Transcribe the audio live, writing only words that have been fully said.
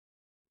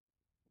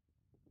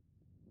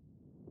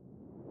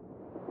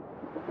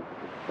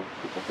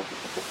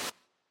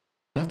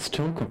let's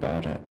talk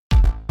about it.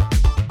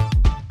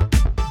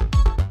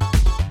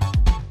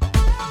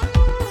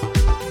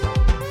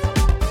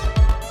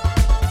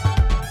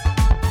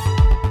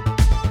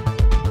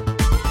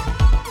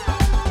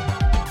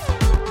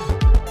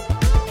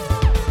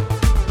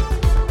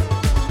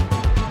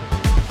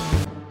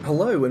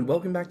 Hello and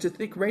welcome back to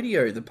Thick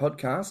Radio, the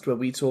podcast where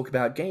we talk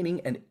about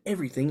gaming and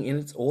everything in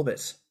its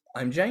orbit.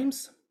 I'm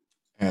James.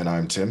 And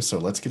I'm Tim, so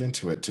let's get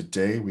into it.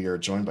 Today we are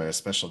joined by a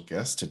special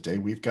guest. Today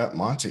we've got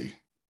Monty.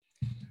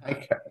 Hi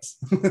guys.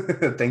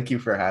 Thank you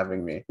for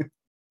having me.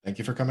 Thank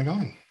you for coming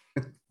on.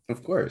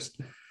 Of course.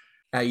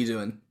 How you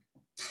doing?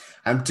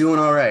 I'm doing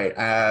all right.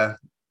 I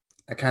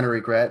kind of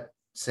regret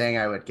saying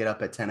I would get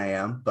up at 10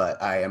 a.m., but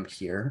I am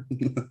here.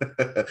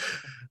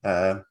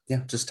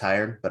 Just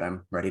tired, but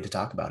I'm ready to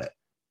talk about it.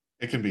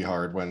 It can be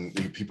hard when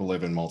people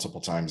live in multiple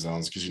time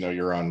zones because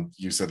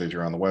you said that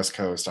you're on the West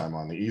Coast, I'm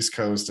on the East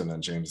Coast, and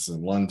then James is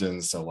in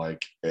London. So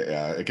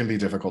it can be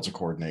difficult to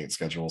coordinate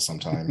schedules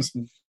sometimes.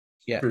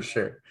 Yeah, for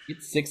sure.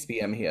 It's 6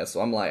 p.m. here,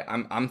 so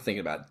I'm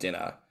thinking about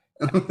dinner.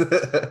 I'm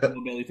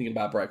barely thinking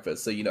about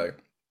breakfast. So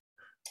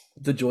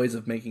the joys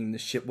of making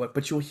this shit work.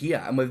 But you're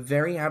here, and we're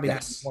very happy to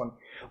have you on.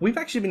 We've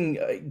actually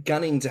been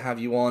gunning to have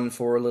you on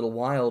for a little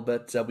while,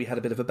 but we had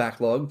a bit of a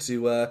backlog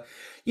to,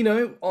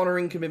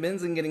 honoring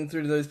commitments and getting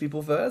through to those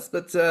people first.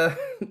 But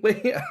we're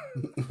here.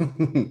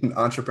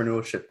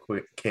 Entrepreneurship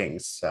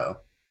kings, so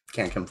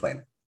can't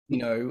complain.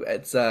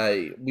 It's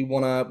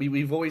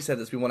we've always said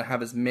this. We want to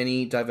have as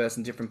many diverse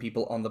and different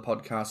people on the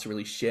podcast to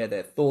really share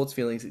their thoughts,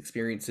 feelings,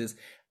 experiences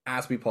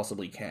as we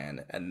possibly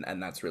can,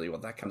 and that's really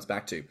what that comes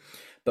back to.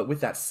 But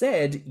with that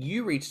said,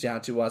 you reached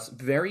out to us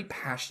very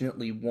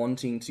passionately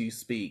wanting to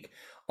speak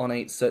on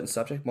a certain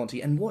subject,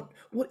 Monty. And what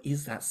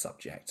is that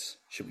subject,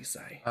 should we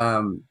say?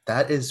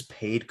 That is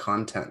paid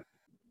content.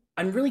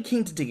 I'm really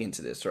keen to dig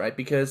into this, right?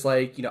 Because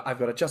I've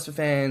got a Just for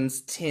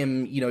Fans.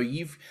 Tim,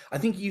 I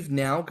think you've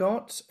now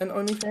got an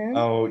OnlyFans.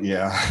 Oh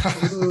yeah.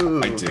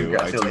 Ooh, I do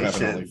have an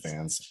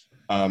congratulations.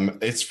 OnlyFans.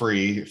 It's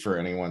free for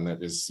anyone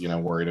that is,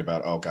 worried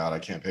about, oh God, I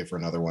can't pay for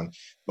another one.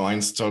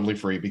 Mine's totally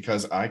free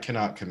because I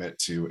cannot commit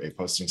to a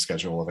posting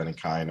schedule of any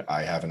kind.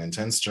 I have an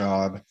intense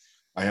job.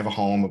 I have a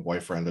home, a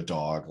boyfriend, a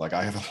dog.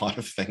 I have a lot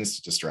of things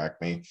to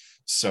distract me.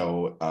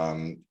 So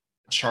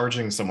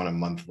charging someone a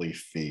monthly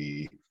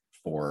fee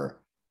for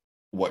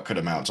what could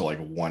amount to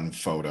one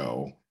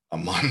photo a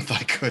month,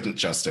 I couldn't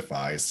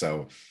justify.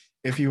 So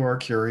if you are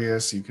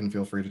curious, you can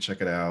feel free to check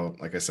it out.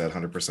 Like I said,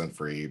 100%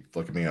 free.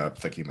 Look me up,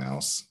 Thicky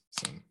Mouse.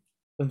 So.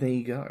 There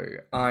you go.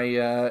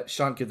 I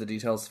shan't give the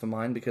details for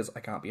mine because I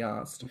can't be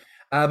asked.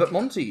 But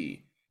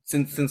Monty,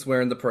 since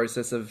we're in the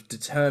process of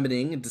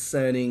determining and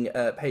discerning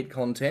paid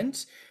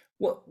content,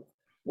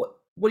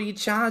 what are you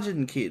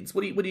charging kids?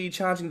 What are you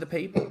charging the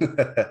people?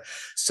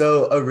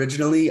 So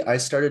originally, I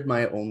started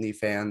my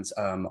OnlyFans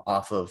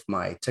off of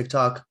my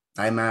TikTok.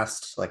 I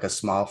amassed a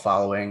small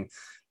following,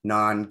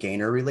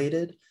 non-gainer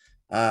related.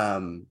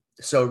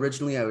 So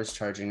originally I was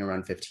charging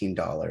around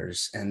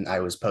 $15 and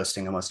I was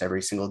posting almost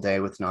every single day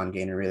with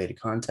non-gainer related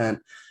content.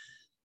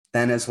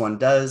 Then as one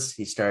does,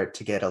 you start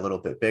to get a little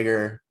bit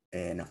bigger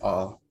in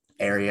all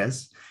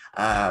areas.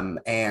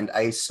 And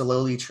I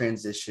slowly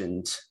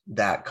transitioned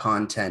that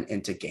content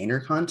into gainer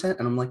content.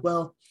 And I'm like,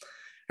 well,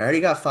 I already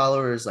got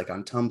followers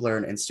on Tumblr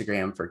and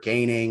Instagram for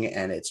gaining.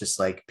 And it's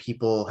just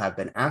people have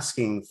been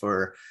asking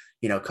for,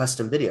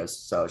 custom videos.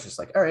 So I was just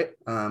all right,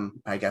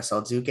 I guess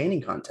I'll do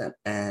gaining content.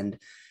 And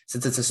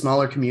since it's a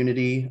smaller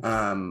community,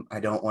 I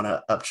don't want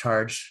to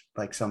upcharge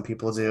like some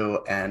people do.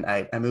 And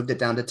I moved it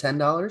down to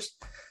 $10.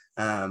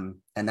 And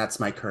that's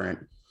my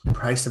current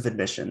price of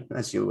admission,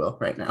 as you will,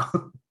 right now.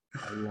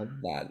 I love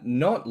that.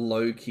 Not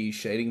low-key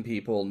shading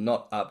people,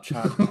 not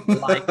upcharging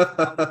like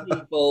some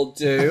people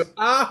do.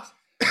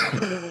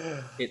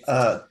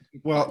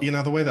 Well,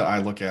 the way that I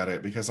look at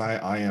it, because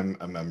I am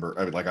a member,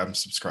 I'm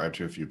subscribed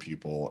to a few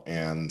people,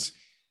 and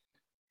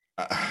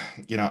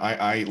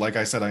I like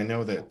I said, I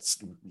know that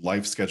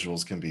life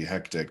schedules can be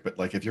hectic, but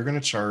if you're going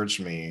to charge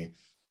me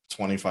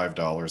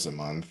 $25 a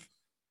month,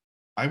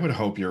 I would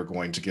hope you're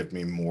going to give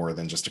me more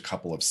than just a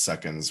couple of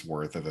seconds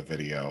worth of a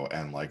video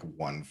and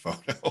one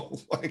photo.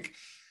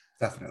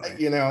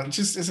 Definitely.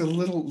 Just is a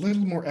little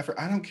more effort.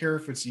 I don't care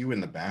if it's you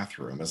in the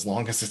bathroom, as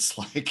long as it's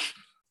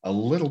a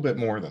little bit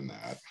more than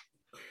that.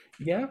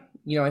 Yeah,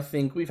 I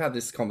think we've had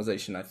this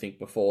conversation,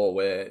 before,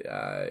 where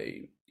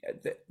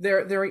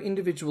there are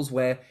individuals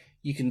where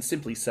you can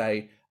simply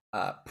say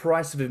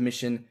price of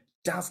admission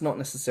does not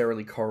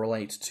necessarily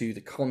correlate to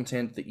the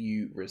content that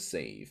you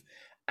receive.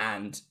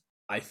 And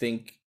I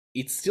think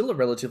it's still a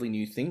relatively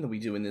new thing that we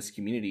do in this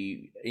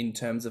community in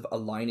terms of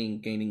aligning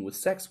gaining with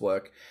sex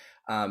work.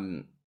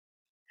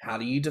 How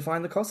do you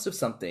define the cost of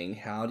something?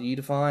 How do you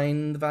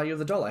define the value of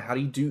the dollar? How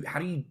do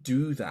you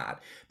do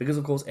that? Because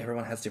of course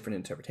everyone has different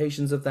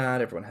interpretations of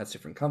that. Everyone has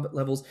different comfort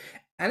levels,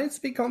 and it's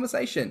a big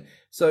conversation.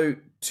 So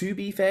to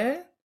be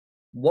fair,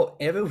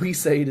 whatever we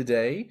say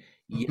today,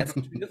 yes,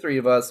 between the three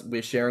of us,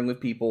 we're sharing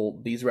with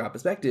people, these are our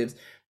perspectives.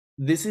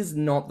 this is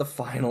not the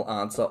final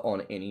answer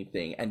on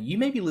anything, and you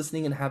may be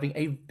listening and having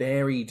a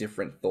very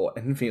different thought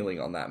and feeling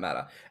on that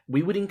matter.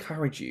 We would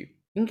encourage you,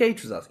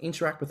 engage with us,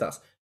 interact with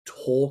us,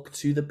 talk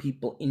to the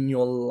people in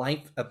your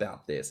life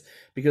about this,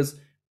 because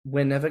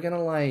we're never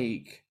gonna,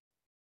 like,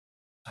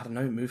 I don't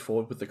know, move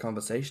forward with the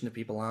conversation if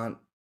people aren't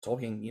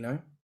talking, you know?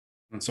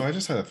 So I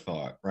just had a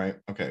thought, right?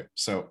 Okay,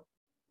 so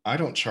I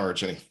don't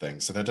charge anything,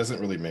 so that doesn't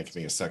really make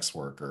me a sex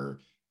worker.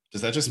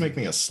 Does that just make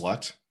me a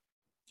slut?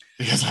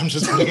 Because I'm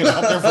just putting it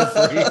out there for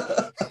free.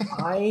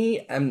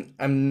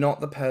 I'm not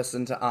the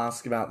person to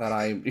ask about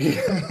that.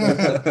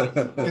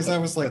 Because I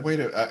was like, wait,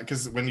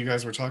 because when you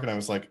guys were talking, I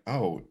was like,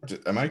 oh,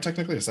 am I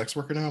technically a sex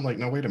worker now? I'm like,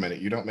 no, wait a minute,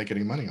 you don't make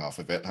any money off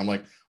of it. I'm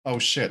like, oh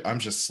shit, I'm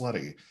just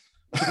slutty.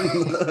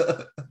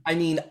 I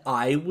mean,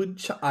 I would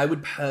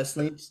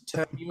personally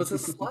term you as a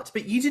slut,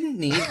 but you didn't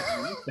need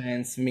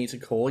fans for me to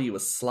call you a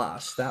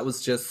slut. That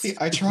was just. See,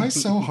 I try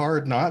so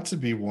hard not to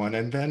be one,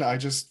 and then I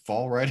just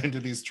fall right into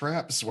these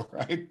traps where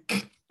I.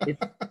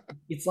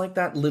 It's like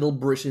that Little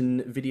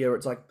Britain video.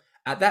 It's like,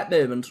 at that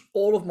moment,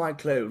 all of my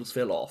clothes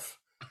fell off.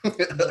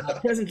 I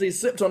presently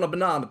slipped on a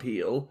banana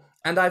peel,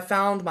 and I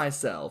found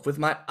myself with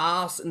my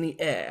arse in the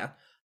air,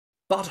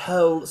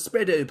 butthole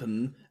spread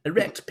open,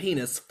 erect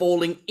penis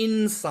falling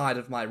inside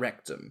of my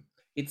rectum.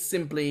 It's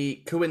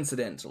simply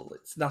coincidental.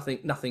 It's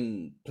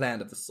nothing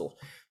planned of the sort.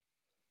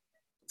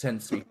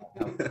 Tends to be.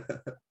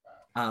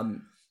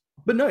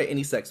 But no,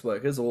 any sex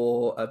workers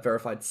or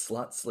verified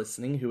sluts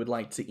listening who would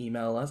like to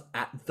email us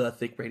at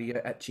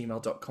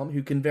thethickradio@gmail.com,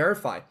 who can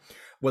verify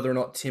whether or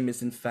not Tim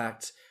is in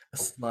fact a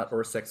slut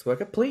or a sex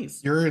worker,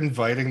 please. You're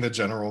inviting the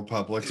general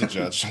public to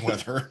judge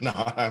whether or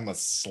not I'm a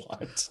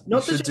slut.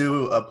 You should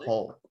do a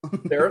poll.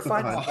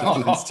 Verified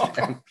sluts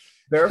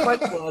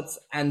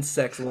and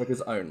sex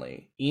workers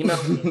only.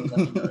 Email me and let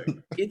me know.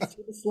 It's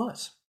a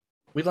slut.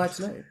 We'd like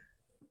to know.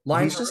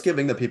 He's just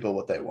giving the people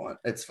what they want.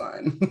 It's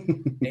fine.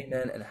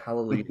 Amen and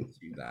hallelujah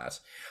to that.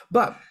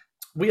 But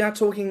we are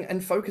talking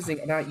and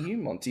focusing about you,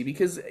 Monty,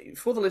 because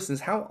for the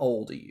listeners, how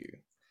old are you?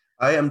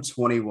 I am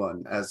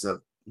 21 as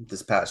of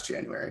this past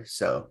January.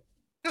 So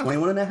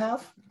 21 and a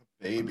half?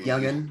 Baby.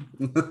 Youngin'.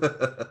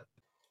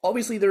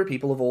 Obviously, there are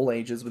people of all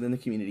ages within the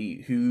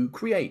community who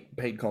create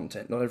paid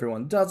content. Not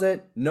everyone does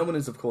it. No one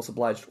is, of course,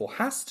 obliged or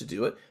has to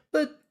do it,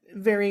 but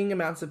varying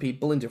amounts of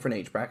people in different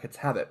age brackets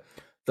have it.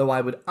 Though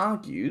I would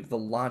argue the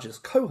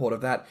largest cohort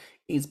of that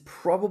is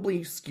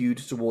probably skewed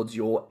towards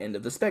your end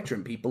of the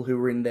spectrum, people who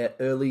are in their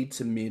early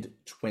to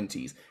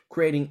mid-20s,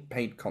 creating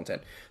paid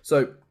content.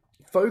 So,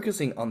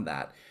 focusing on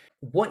that,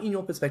 what in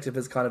your perspective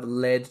has kind of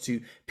led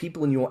to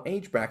people in your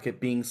age bracket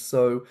being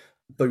so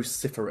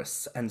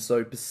vociferous and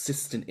so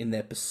persistent in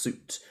their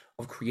pursuit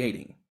of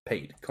creating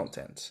paid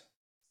content?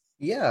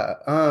 Yeah.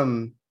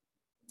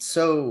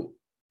 So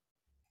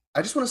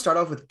I just want to start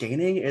off with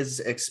gaining is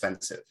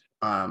expensive.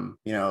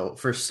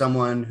 For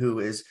someone who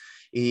is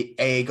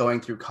A,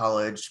 going through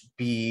college,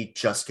 B,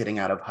 just getting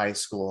out of high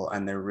school,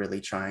 and they're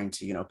really trying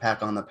to,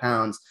 pack on the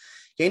pounds,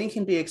 gaining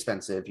can be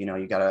expensive.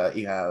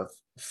 You have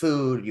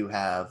food, you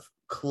have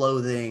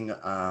clothing,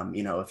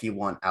 if you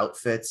want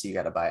outfits, you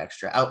got to buy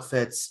extra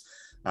outfits.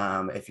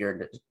 If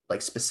you're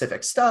like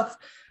specific stuff.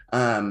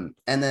 And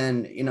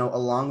then,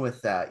 along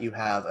with that, you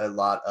have a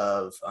lot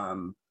of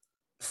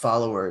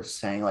followers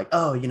saying like,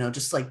 oh,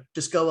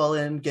 just go all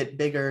in, get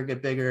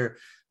bigger,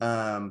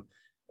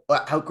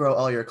 outgrow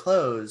all your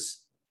clothes.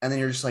 And then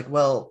you're just like,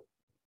 well,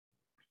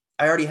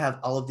 I already have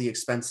all of the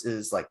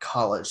expenses, like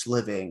college,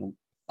 living,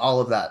 all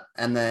of that.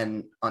 And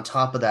then on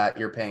top of that,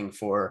 you're paying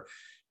for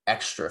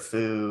extra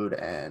food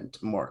and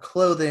more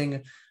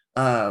clothing.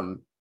 So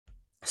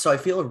I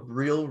feel a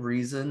real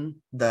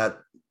reason that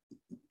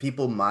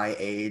people my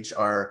age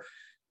are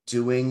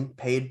doing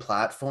paid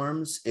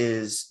platforms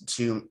is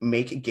to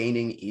make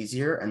gaining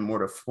easier and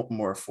more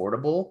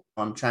affordable.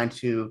 I'm trying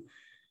to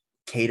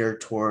cater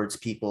towards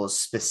people's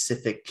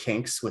specific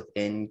kinks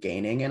within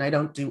gaining, and I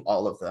don't do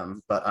all of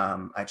them, but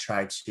I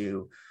try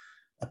to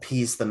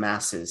appease the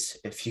masses,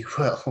 if you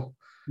will.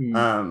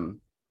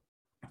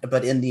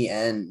 But in the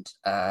end,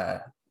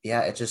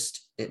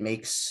 it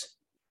makes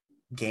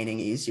gaining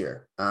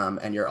easier,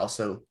 and you're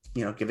also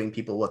giving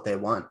people what they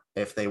want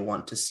if they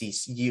want to see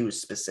you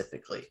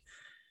specifically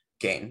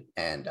gain,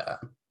 and a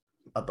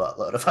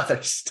buttload of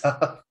other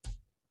stuff.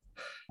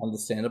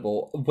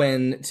 Understandable.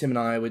 When Tim and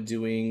I were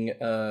doing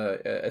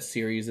a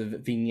series of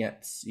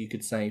vignettes, you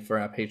could say, for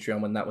our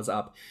Patreon when that was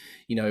up,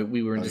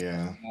 we were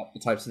discussing about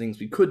the types of things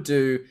we could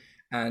do,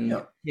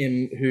 and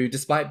Tim, who,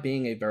 despite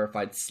being a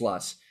verified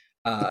slut,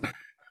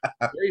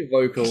 very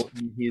vocal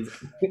in his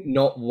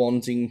not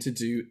wanting to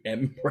do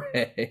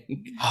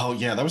mpreg. Oh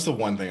yeah, that was the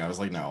one thing I was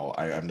like, no,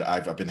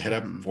 I've been hit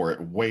up for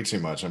it way too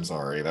much. I'm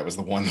sorry. That was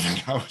the one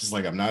thing I was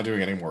like, I'm not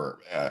doing any more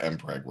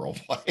mpreg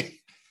roleplay.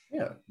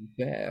 Yeah,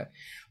 fair.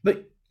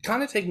 But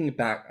kind of taking it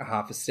back a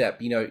half a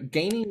step,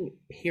 gaining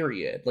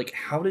period. Like,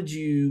 how did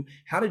you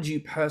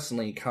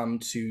personally come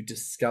to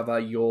discover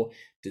your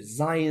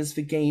desires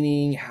for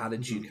gaining? How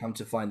did you come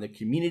to find the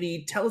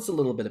community? Tell us a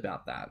little bit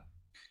about that.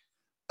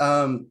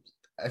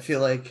 I feel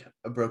like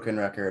a broken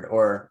record,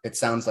 or it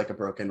sounds like a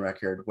broken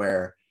record,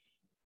 where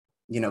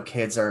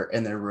kids are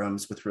in their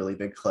rooms with really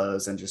big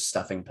clothes and just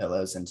stuffing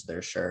pillows into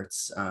their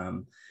shirts.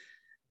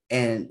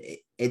 And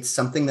it's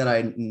something that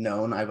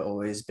I've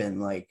always been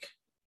like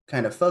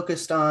kind of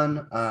focused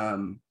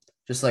on.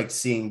 Just like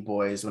seeing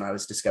boys when I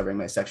was discovering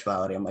my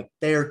sexuality, I'm like,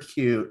 they're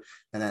cute.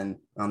 And then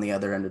on the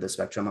other end of the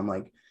spectrum, I'm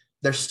like,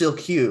 they're still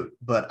cute,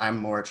 but I'm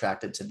more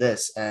attracted to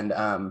this. And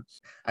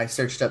I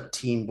searched up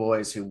teen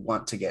boys who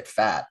want to get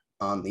fat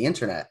on the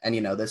internet. And,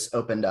 this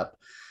opened up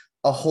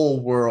a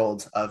whole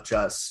world of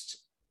just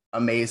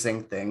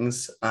amazing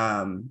things.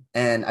 And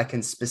I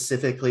can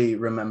specifically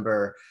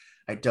remember,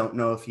 I don't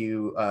know if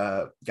you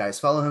guys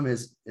follow him.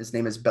 His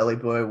name is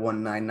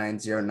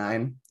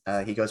Bellyboy19909.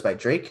 He goes by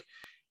Drake.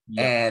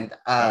 Yep. And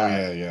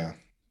Oh yeah.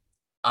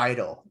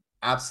 idol,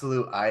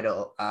 absolute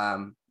idol.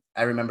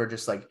 I remember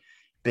just like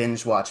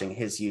binge watching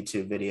his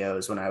YouTube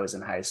videos when I was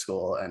in high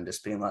school and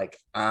just being like,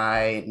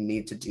 I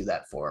need to do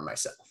that for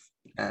myself.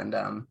 And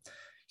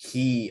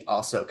he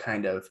also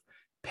kind of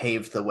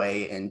paved the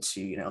way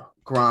into,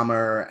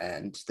 Grommer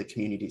and the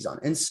communities on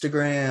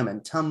Instagram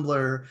and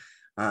Tumblr.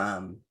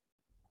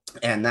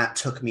 And that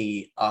took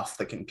me off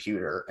the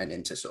computer and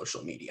into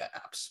social media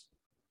apps.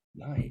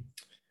 Nice.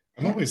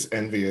 I'm always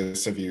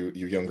envious of you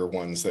younger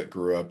ones that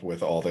grew up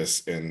with all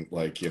this in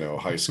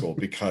high school,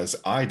 because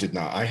I did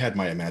not. I had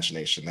my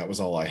imagination. That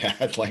was all I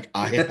had. Like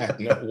I had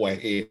no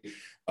way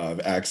of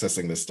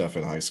accessing this stuff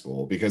in high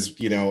school because,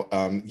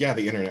 yeah,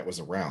 the internet was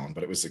around,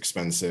 but it was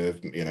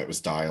expensive. It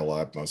was dial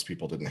up. Most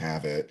people didn't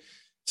have it.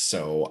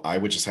 So I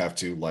would just have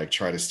to like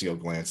try to steal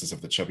glances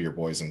of the chubbier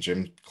boys in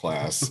gym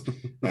class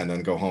and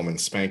then go home and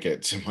spank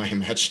it to my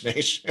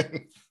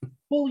imagination.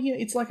 Well, yeah,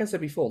 it's like I said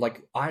before,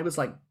 like I was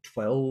like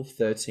 12,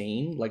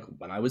 13, like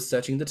when I was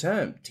searching the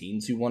term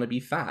teens who want to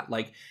be fat,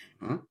 like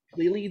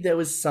clearly there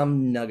was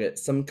some nugget,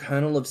 some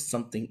kernel of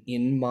something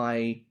in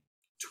my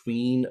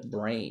tween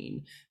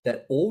brain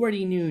that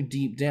already knew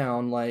deep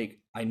down, like,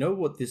 I know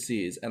what this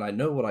is and I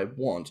know what I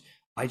want.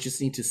 I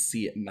just need to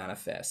see it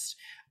manifest.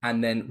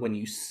 And then when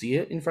you see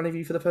it in front of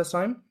you for the first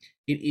time,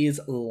 it is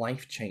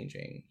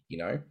life-changing,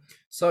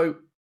 So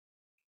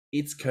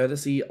it's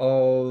courtesy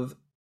of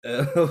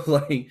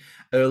like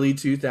early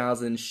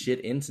 2000s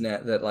shit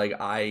internet that like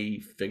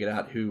I figured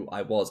out who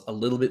I was a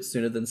little bit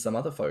sooner than some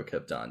other folk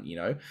have done,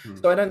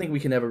 So I don't think we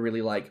can ever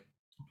really like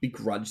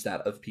begrudge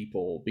that of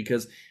people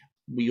because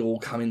we all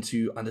come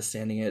into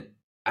understanding it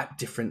at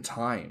different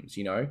times,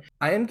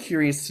 I am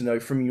curious to know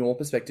from your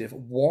perspective,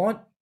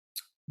 what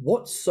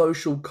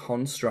social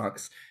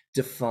constructs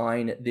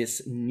define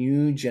this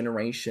new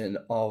generation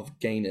of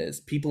gainers,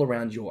 people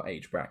around your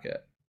age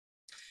bracket?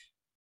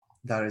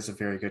 That is a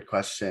very good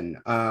question.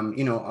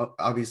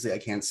 Obviously I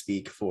can't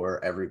speak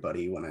for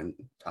everybody when I'm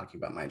talking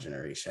about my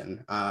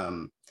generation.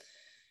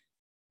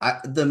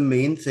 The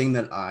main thing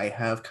that I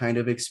have kind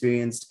of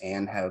experienced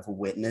and have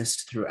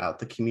witnessed throughout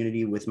the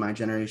community with my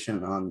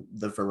generation on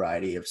the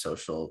variety of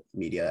social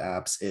media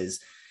apps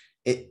is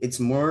it's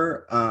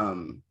more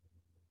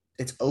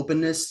it's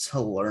openness to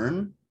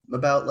learn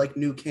about like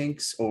new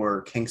kinks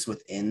or kinks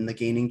within the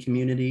gaming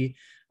community.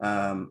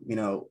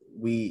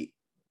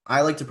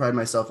 I like to pride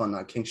myself on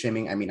not kink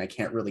shaming. I mean, I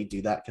can't really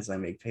do that because I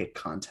make paid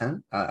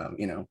content.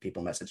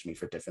 People message me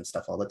for different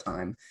stuff all the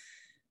time.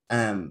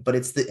 But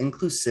it's the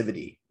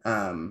inclusivity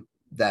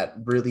that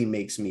really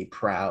makes me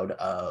proud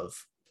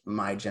of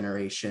my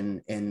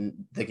generation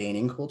in the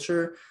gaming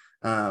culture.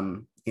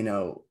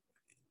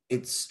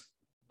 It's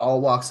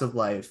all walks of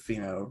life,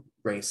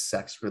 race,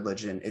 sex,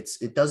 religion.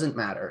 It doesn't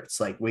matter. It's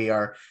like we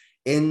are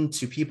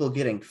into people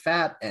getting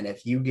fat, and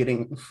if you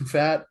getting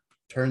fat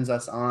turns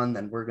us on,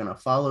 then we're gonna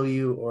follow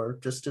you, or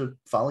just to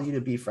follow you to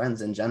be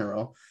friends in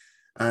general.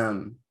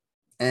 And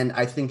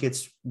I think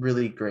it's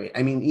really great.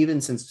 I mean,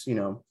 even since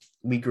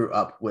we grew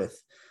up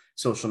with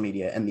social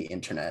media and the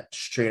internet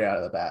straight out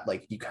of the bat,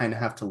 like you kind of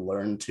have to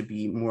learn to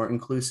be more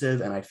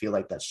inclusive, and I feel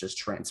like that's just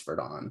transferred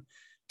on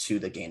to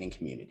the gaming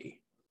community.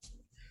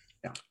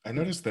 Yeah. I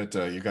noticed that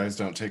you guys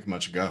don't take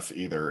much guff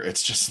either.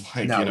 It's just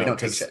like, no, we don't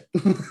take shit.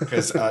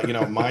 Because,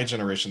 my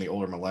generation, the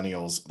older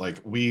millennials, like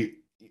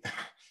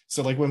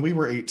so like when we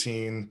were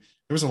 18,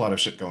 there was a lot of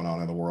shit going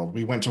on in the world.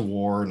 We went to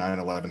war,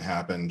 9/11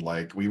 happened.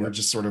 Like we were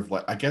just sort of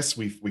like, I guess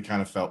we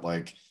kind of felt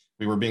like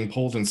we were being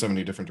pulled in so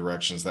many different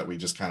directions that we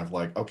just kind of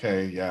like,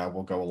 okay, yeah,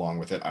 we'll go along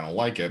with it. I don't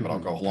like it, but I'll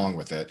go along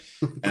with it.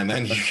 And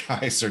then you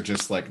guys are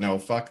just like, no,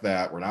 fuck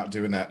that. We're not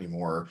doing that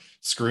anymore.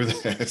 Screw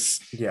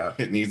this. Yeah.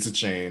 It needs to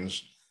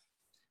change.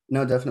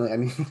 No, definitely. I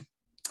mean,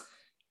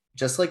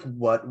 just like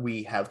what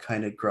we have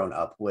kind of grown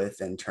up with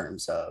in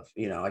terms of,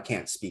 I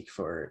can't speak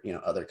for,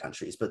 other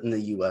countries, but in the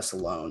US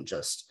alone,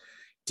 just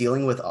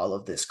dealing with all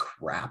of this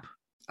crap.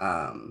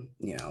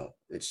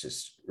 It's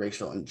just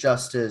racial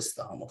injustice,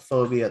 the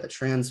homophobia, the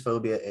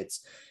transphobia.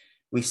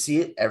 We see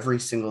it every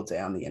single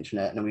day on the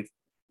internet, and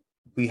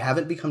we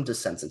haven't become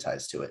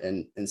desensitized to it.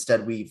 And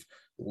instead we've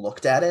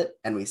looked at it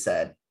and we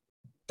said,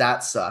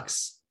 that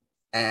sucks.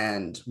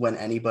 And when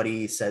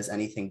anybody says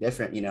anything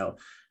different,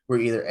 we're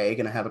either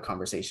going to have a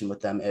conversation with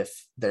them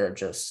if they're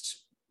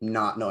just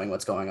not knowing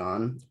what's going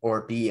on,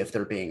 or B, if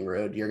they're being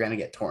rude, you're going to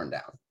get torn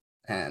down.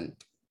 And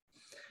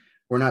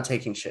we're not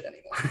taking shit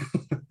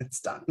anymore. It's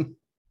done.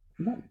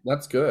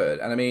 That's good.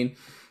 And I mean,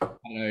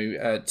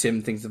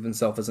 Tim thinks of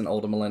himself as an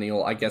older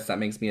millennial. I guess that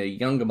makes me a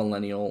younger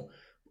millennial.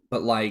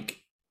 But like,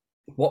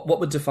 what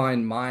would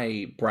define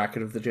my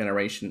bracket of the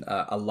generation?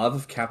 A love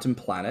of Captain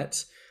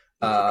Planet.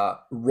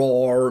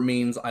 Roar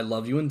means I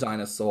love you and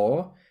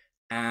Dinosaur,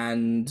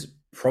 and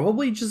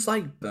probably just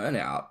like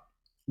Burnout.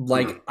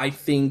 Like, I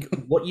think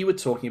what you were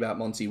talking about,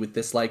 Monty, with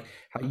this, like,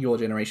 how your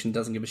generation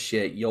doesn't give a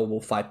shit, you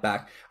will fight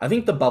back. I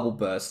think the bubble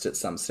burst at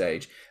some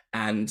stage,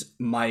 and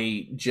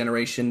my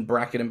generation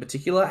bracket in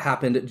particular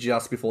happened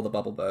just before the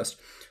bubble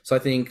burst. So I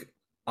think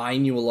I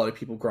knew a lot of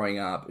people growing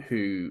up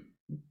who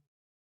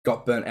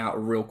got burnt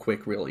out real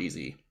quick, real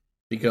easy,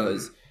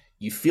 because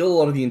you feel a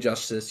lot of the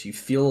injustice, you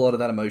feel a lot of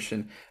that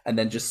emotion, and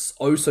then just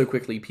so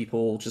quickly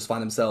people just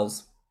find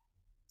themselves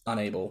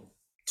unable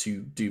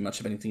to do much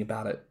of anything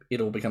about it. It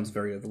all becomes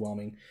very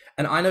overwhelming.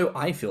 And I know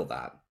I feel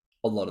that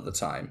a lot of the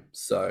time.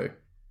 So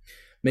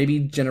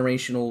maybe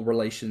generational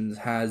relations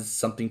has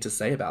something to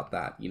say about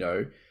that,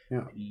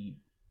 Yeah.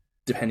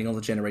 Depending on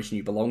the generation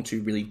you belong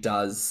to really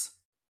does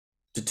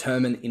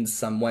determine in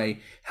some way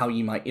how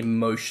you might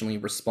emotionally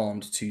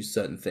respond to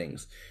certain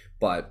things.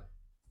 But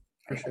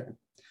For sure.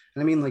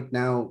 And I mean, like,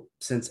 now,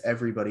 since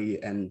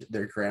everybody and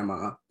their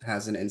grandma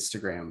has an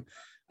Instagram,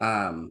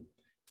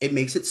 it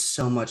makes it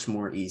so much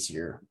more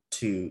easier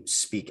to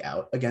speak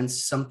out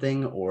against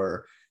something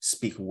or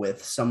speak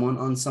with someone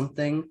on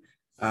something.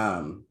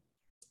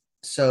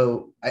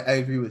 So I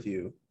agree with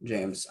you,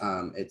 James.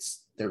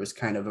 There was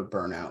kind of a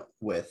burnout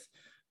with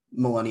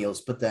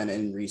millennials, but then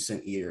in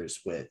recent years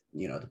with,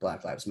 the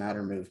Black Lives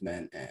Matter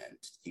movement and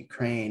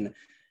Ukraine,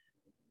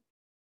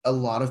 a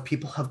lot of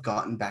people have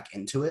gotten back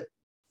into it.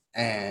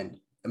 And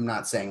I'm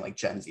not saying like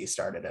Gen Z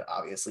started it,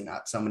 obviously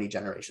not. So many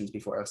generations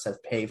before us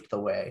have paved the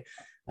way.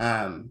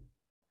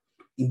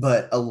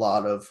 But a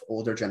lot of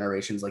older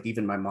generations, like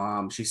even my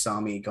mom, she saw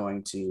me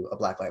going to a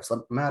Black Lives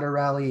Matter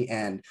rally,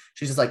 and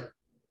she's just like,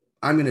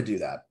 I'm going to do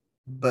that.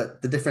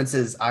 But the difference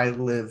is I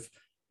live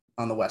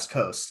on the West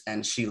Coast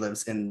and she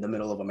lives in the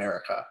middle of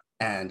America.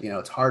 And,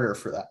 it's harder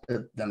for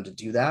them to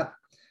do that.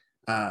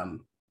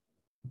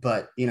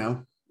 But,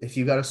 if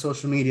you got a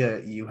social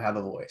media, you have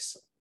a voice.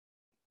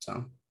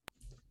 So,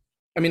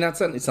 I mean, that's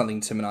certainly something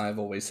Tim and I have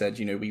always said.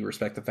 We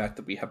respect the fact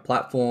that we have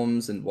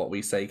platforms and what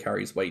we say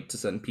carries weight to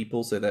certain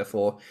people. So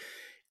therefore,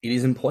 it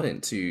is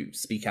important to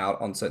speak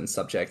out on certain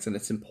subjects, and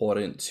it's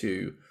important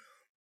to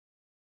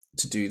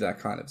do that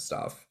kind of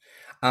stuff.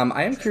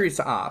 I am curious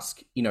to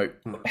ask,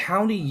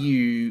 how do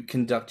you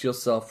conduct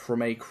yourself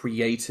from a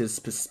creator's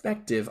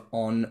perspective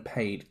on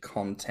paid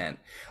content?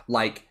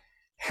 Like,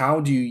 how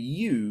do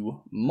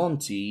you,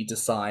 Monty,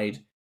 decide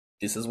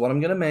this is what I'm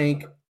going to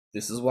make,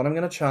 this is what I'm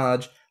going to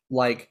charge?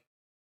 Like,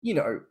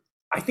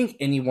 I think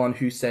anyone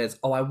who says,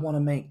 oh, I want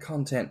to make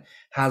content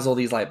has all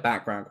these like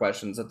background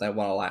questions that they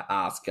want to like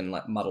ask and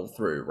like muddle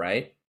through,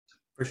 right?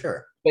 For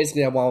sure.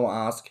 Basically, I want to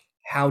ask,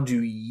 how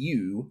do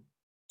you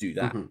do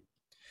that? Mm-hmm.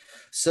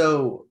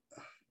 So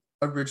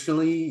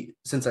originally,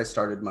 since I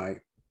started my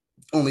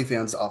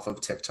OnlyFans off of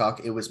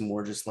TikTok, it was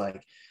more just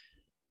like,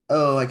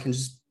 oh, I can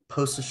just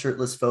post a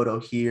shirtless photo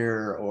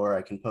here, or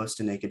I can post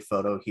a naked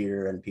photo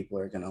here and people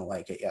are going to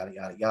like it, yada,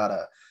 yada,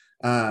 yada.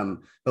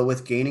 But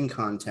with gaining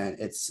content,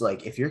 it's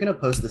like, if you're going to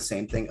post the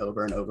same thing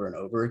over and over and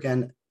over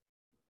again,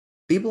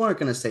 people aren't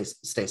going to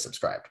stay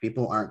subscribed.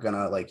 People aren't going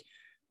to like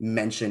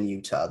mention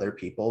you to other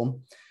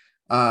people.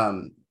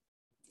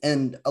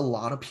 And a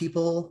lot of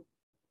people,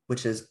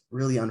 which is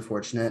really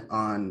unfortunate,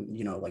 on,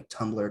 like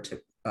Tumblr,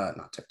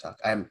 not TikTok.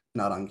 I'm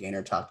not on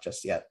Gainer Talk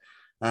just yet.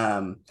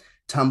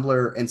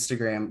 Tumblr,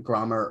 Instagram,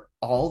 Grommer,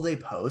 all they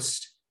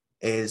post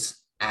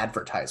is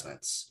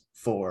advertisements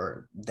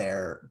for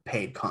their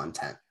paid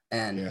content.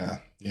 And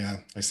yeah,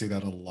 I see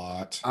that a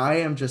lot. I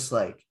am just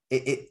like,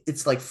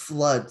 it's like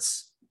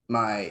floods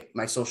my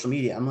social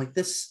media. I'm like,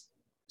 this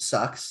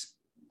sucks.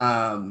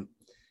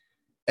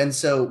 And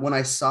so when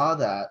I saw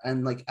that,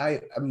 and like,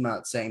 I'm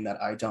not saying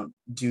that I don't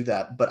do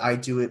that, but I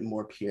do it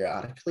more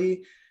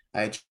periodically.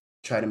 I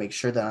try to make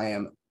sure that I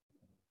am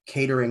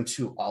catering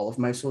to all of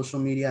my social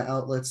media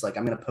outlets. Like,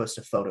 I'm going to post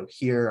a photo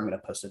here, I'm going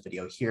to post a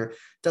video here. It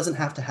doesn't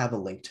have to have a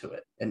link to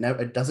it.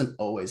 It doesn't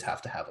always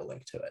have to have a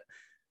link to it.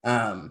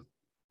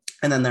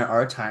 And then there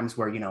are times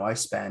where, I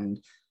spend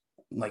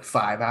like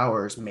 5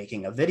 hours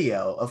making a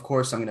video. Of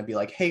course, I'm going to be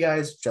like, hey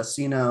guys, just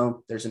so you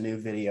know, there's a new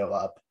video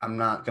up. I'm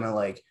not going to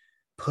like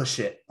push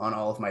it on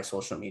all of my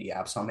social media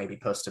apps. I'll maybe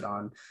post it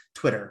on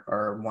Twitter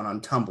or one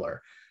on Tumblr.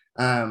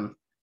 And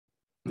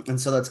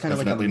so that's kind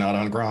definitely of like not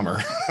on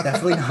Grommer.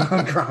 Definitely not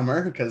on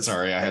Grommer, because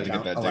sorry, I had to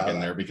get that dig in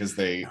there, because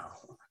they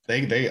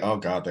oh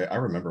god, I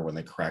remember when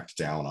they cracked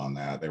down on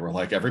that. They were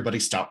like, everybody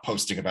stop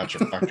posting about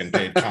your fucking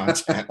paid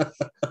content.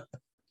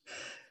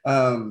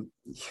 um,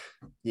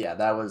 yeah,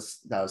 that was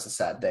a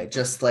sad day,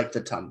 just like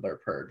the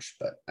Tumblr purge.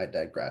 But I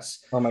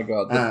digress. Oh my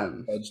God.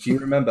 Um, Do you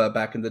remember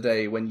back in the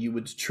day when you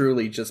would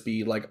truly just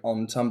be like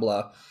on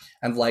Tumblr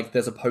and like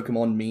there's a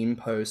Pokemon meme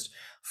post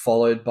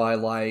followed by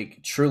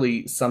like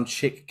truly some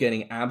chick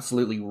getting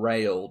absolutely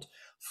railed,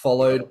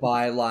 followed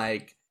by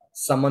like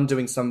someone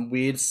doing some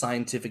weird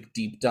scientific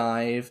deep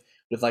dive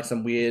with like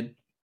some weird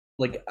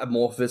like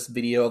amorphous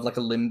video of like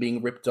a limb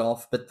being ripped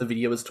off, but the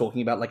video is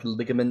talking about like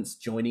ligaments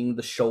joining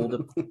the shoulder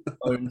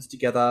bones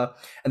together.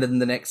 And then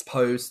the next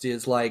post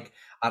is like,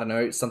 I don't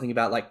know, something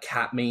about like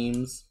cat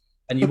memes.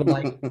 And you were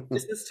like,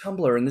 this is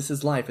Tumblr and this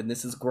is life and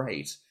this is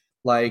great.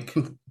 Like,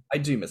 I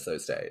do miss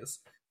those days.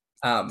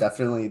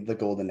 Definitely the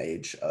golden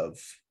age of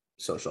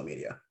social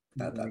media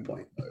at that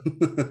point.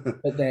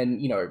 But then,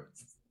 you know,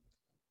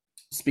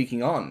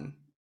 speaking on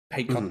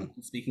paid Mhm.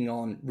 content, speaking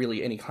on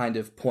really any kind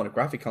of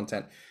pornographic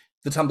content,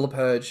 the Tumblr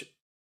purge.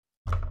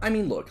 I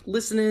mean, look,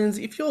 listeners,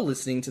 if you're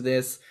listening to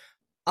this,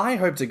 I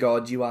hope to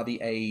God you are the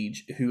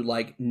age who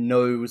like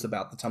knows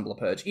about the Tumblr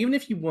purge, even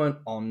if you weren't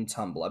on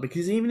Tumblr,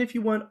 because even if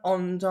you weren't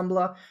on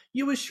Tumblr,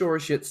 you were sure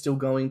as shit still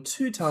going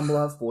to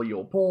Tumblr for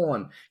your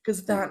porn,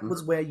 because that Mhm.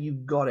 was where you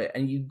got it,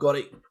 and you got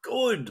it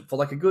good for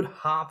like a good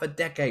half a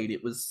decade.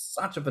 It was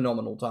such a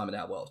phenomenal time in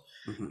our world.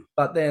 Mhm.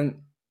 But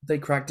then they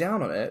cracked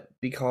down on it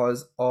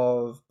because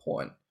of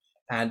porn.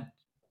 And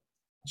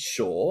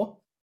sure,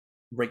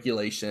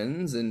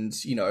 regulations and,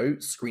 you know,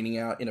 screening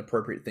out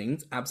inappropriate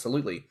things,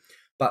 absolutely.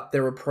 But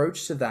their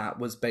approach to that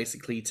was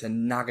basically to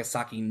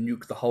Nagasaki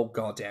nuke the whole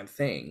goddamn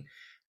thing.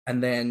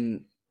 And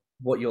then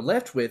what you're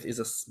left with is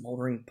a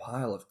smoldering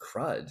pile of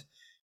crud.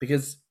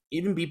 Because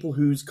even people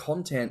whose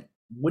content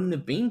wouldn't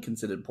have been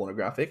considered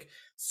pornographic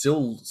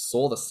still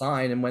saw the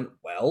sign and went,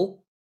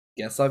 well,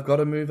 guess I've got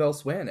to move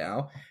elsewhere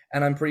now.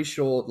 And I'm pretty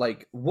sure,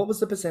 like, what was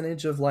the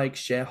percentage of like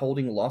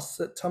shareholding loss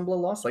that Tumblr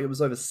lost? Like, it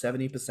was over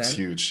 70%. It's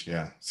huge.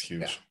 Yeah, it's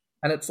huge. Yeah.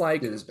 And it's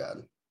like, It is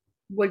bad.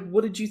 like,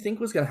 what did you think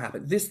was going to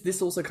happen?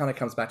 This also kind of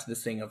comes back to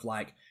this thing of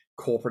like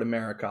corporate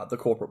America, the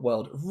corporate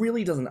world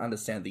really doesn't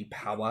understand the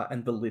power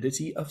and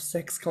validity of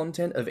sex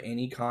content of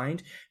any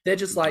kind. They're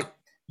just like,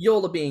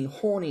 y'all are being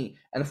horny,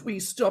 and if we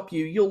stop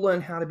you, you'll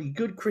learn how to be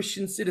good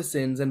Christian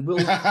citizens, and we'll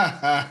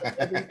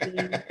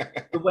everything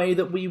the way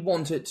that we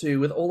want it to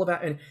with all of our.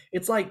 And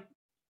it's like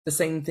the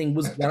same thing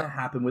was going to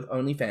happen with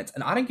OnlyFans,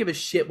 and I don't give a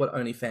shit what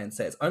OnlyFans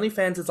says.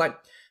 OnlyFans is like,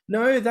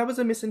 no, that was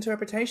a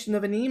misinterpretation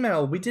of an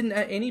email. We didn't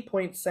at any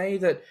point say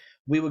that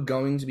we were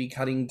going to be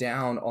cutting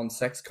down on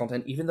sex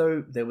content, even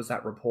though there was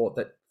that report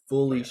that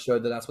fully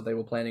showed that that's what they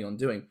were planning on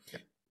doing.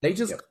 They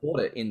just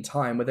caught it in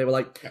time where they were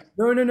like,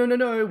 no,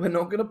 we're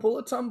not going to pull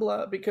a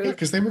Tumblr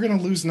because they were going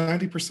to lose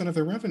 90% of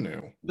their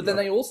revenue. But then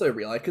they also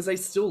realized, because they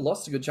still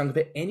lost a good chunk of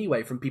it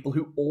anyway from people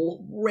who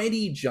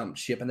already jumped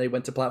ship and they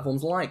went to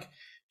platforms like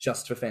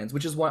Just for Fans,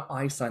 which is why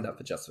I signed up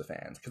for Just for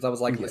Fans, because I was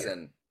like,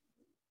 listen,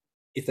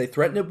 if they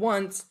threaten it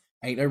once,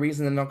 ain't no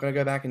reason they're not going to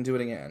go back and do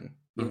it again.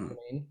 You know what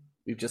I mean?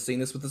 We've just seen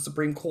this with the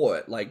Supreme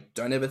Court. Like,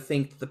 don't ever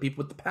think that the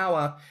people with the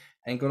power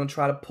ain't going to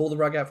try to pull the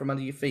rug out from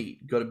under your feet.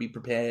 You've got to be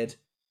prepared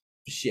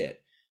for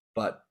shit.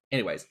 But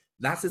anyways,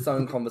 that's its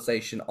own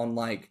conversation on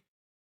like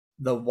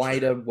the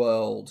wider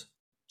world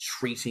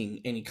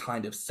treating any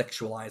kind of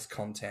sexualized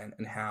content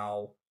and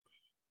how,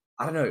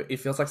 I don't know, it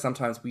feels like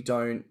sometimes we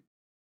don't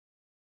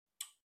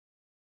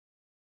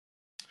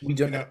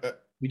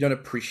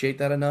appreciate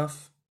that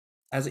enough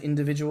as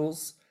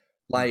individuals.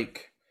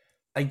 Like,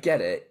 I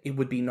get it. It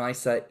would be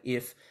nicer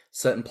if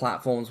certain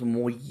platforms were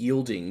more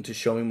yielding to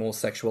showing more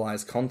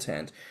sexualized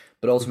content,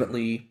 but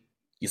ultimately,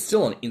 you're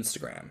still on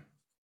Instagram.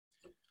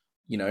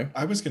 You know?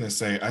 I was going to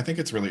say, I think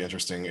it's really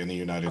interesting in the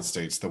United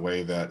States, the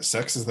way that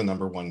sex is the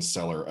 #1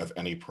 seller of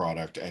any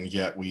product, and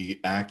yet we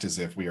act as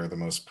if we are the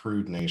most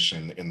prude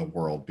nation in the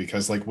world,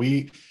 because like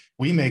we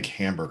make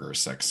hamburgers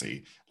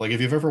sexy. Like if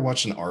you've ever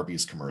watched an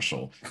Arby's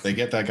commercial, they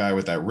get that guy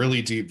with that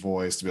really deep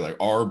voice to be like,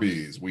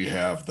 Arby's, we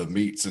have the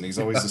meats, and he's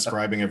always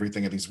describing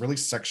everything in these really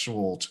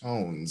sexual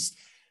tones.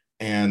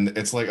 And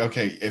it's like,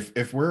 okay,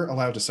 if we're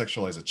allowed to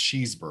sexualize a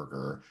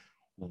cheeseburger,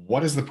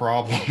 what is the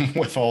problem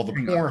with all the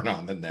porn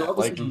on the net? So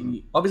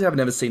obviously, I've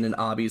never seen an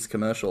Arby's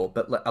commercial,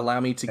 but allow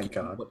me to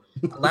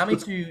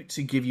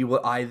give you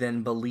what I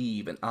then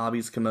believe an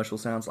Arby's commercial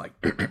sounds like.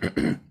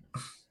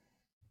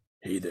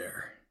 Hey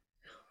there,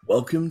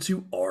 welcome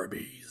to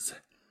Arby's.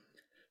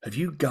 Have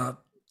you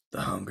got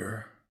the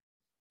hunger?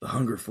 The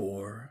hunger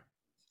for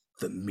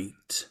the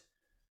meat?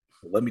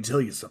 Well, let me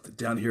tell you something.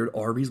 Down here at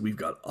Arby's, we've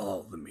got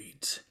all the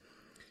meat.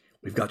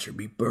 We've got your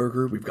meat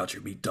burger. We've got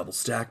your meat double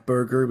stack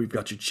burger. We've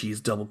got your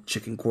cheese double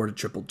chicken quarter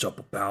triple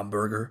double pound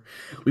burger.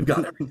 We've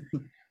got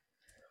everything.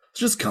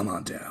 So just come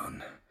on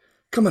down.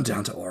 Come on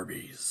down to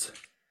Arby's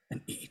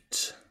and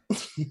eat.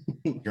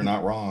 You're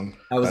not wrong.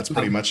 That's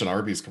pretty much an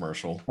Arby's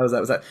commercial. How was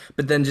that?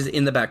 But then just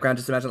in the background,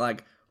 just imagine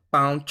like,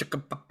 and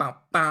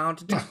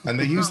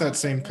they use that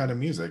same kind of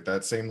music,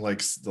 that same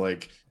like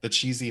the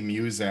cheesy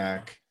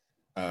Muzak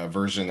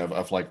version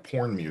of like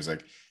porn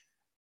music.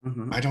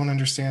 Mhm. I don't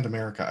understand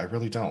America. I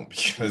really don't,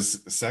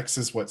 because sex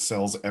is what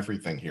sells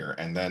everything here.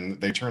 And then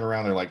they turn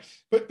around, they're like,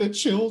 but the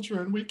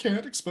children, we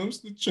can't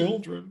expose the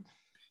children.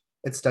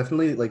 It's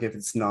definitely like if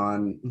it's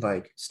non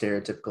like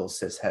stereotypical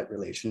cis het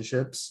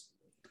relationships,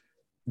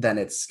 then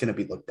it's gonna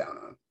be looked down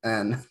on.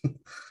 And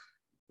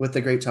with the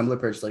Great Tumblr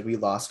Purge, like we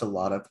lost a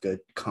lot of good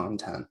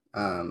content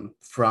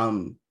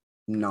from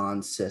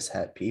non cis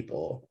het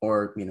people,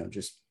 or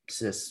just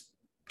cis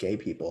gay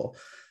people.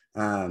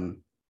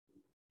 Um,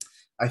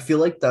 I feel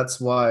like that's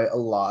why a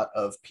lot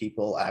of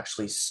people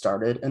actually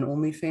started an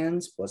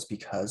OnlyFans, was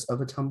because of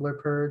a Tumblr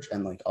purge,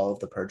 and like all of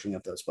the purging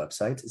of those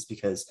websites is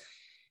because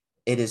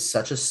it is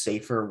such a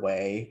safer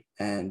way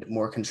and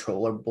more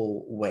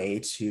controllable way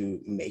to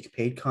make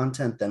paid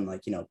content than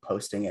like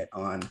posting it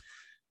on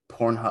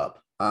Pornhub.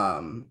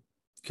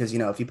 Because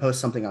if you post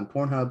something on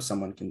Pornhub,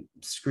 someone can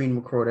screen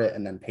record it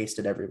and then paste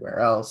it everywhere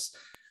else.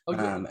 Oh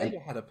yeah, And they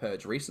had a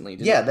purge recently,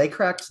 didn't yeah, they? they Oh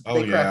cracked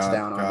yeah,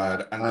 down on God.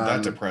 that. And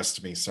that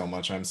depressed me so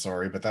much. I'm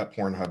sorry, but that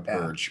Pornhub Yeah,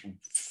 purge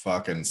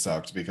fucking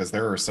sucked, because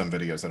there are some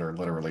videos that are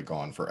literally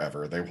gone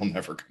forever. They will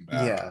never come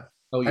back. yeah.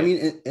 Oh I yeah.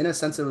 mean, in a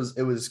sense, it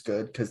was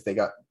good because they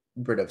got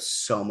rid of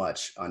so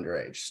much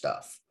underage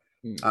stuff.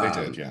 Mm.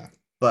 They did, Um, yeah.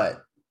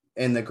 but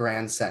in the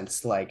grand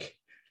sense, like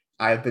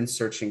I've been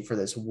searching for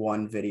this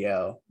one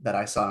video that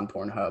I saw on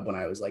Pornhub when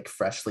I was like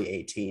freshly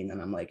 18,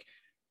 and I'm like,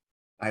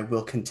 I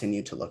will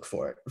continue to look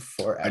for it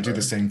I do the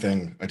forever. same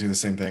thing. I do the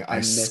same thing. I I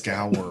miss it.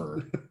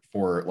 scour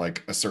for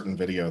like a certain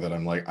video that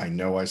I'm like, I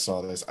know I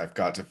saw this. I've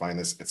got to find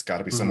this. It's got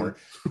to be Mhm. somewhere.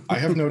 I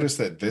have noticed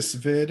that this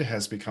vid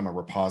has become a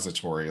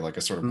repository, like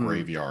a sort of Mm.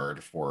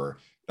 graveyard for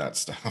that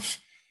stuff.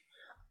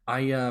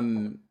 I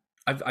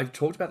I've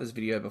talked about this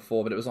video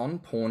before, but it was on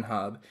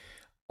Pornhub,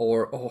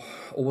 or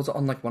was it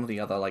on like one of the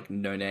other like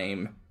no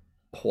name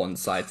porn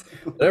sites?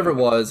 Whatever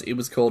it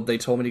was called They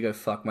Told Me to Go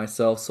Fuck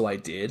Myself, So I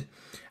Did.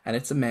 And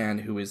it's a man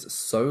who is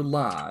so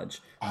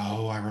large.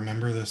 Oh, I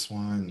remember this It's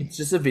one.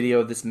 just a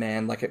video of this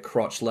man like at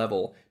crotch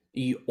level.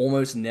 You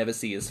almost never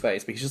see his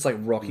face, but he's just like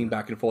rocking Mm.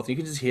 back and forth. You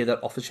can just hear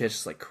that off the chair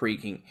just like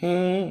creaking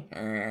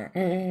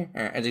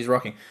as he's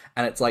rocking.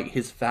 And it's like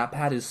his fat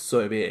pad is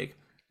so big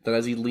that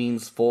as he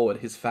leans forward,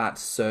 his fat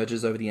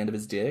surges over the end of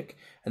his dick.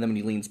 And then when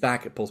he leans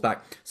back, it pulls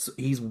back. So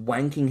he's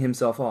wanking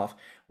himself off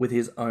with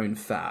his own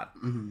fat.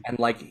 Mhm. And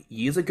like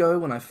years ago,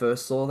 when I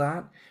first saw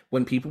that,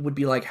 when people would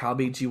be like, "How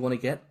big do you want to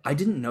get?" I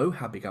didn't know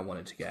how big I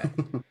wanted to get.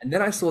 And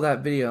then I saw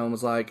that video and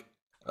was like,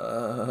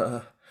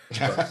 that's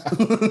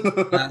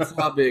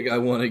how big I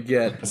want to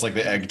get. It's like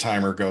the egg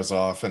timer goes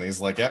off and he's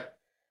like, yep,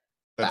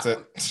 that's That it.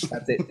 one.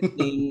 That's it.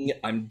 Ding,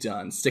 I'm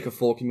done. Stick a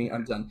fork in me,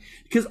 I'm done.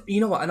 Because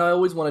you know what? And I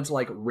always wanted to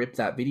like rip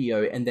that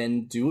video and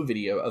then do a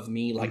video of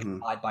me like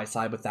Mhm. side by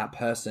side with that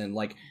person,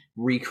 like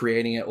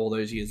recreating it all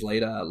those years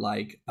later.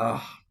 Like,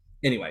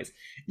 anyways,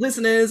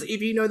 listeners,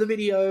 if you know the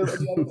video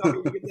and you have a copy,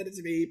 you can send it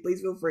to me.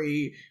 Please feel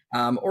free,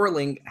 or a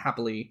link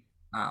happily.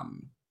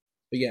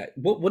 But yeah,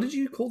 what did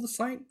you call the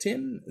site,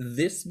 Tim?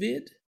 This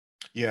vid?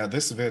 Yeah,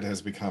 this vid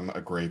has become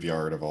a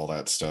graveyard of all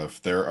that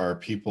stuff. There are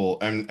people,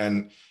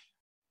 and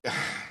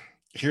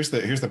here's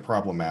the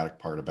problematic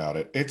part about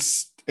it.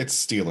 It's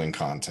stealing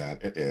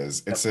content. It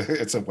is. Yep.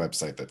 It's a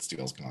website that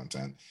steals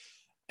content.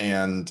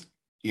 And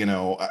you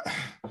know,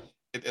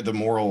 the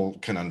moral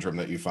conundrum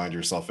that you find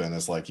yourself in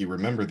is like, you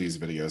remember these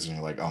videos and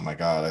you're like, oh my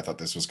God, I thought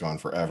this was gone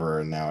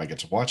forever, and now I get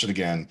to watch it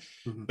again.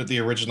 Mhm. But the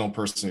original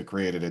person who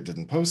created it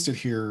didn't post it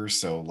here.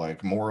 So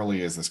like,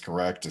 morally, is this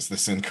correct? Is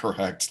this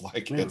incorrect?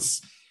 Like, Yeah.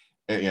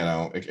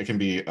 it can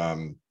be a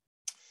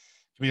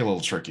little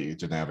tricky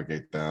to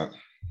navigate that.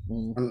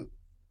 And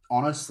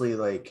honestly,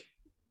 like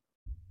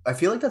I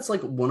feel like that's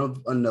like one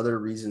of another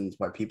reasons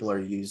why people are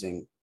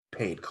using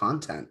paid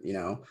content,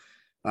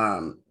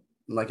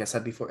 like I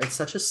said before, it's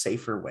such a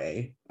safer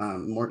way,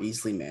 more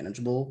easily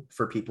manageable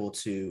for people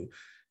to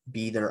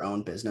be their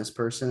own business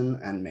person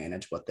and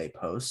manage what they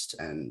post.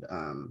 And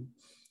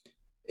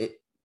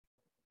it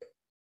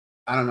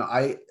I don't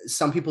know,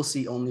 some people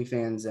see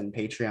OnlyFans and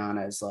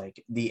Patreon as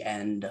like the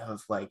end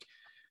of like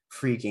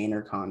free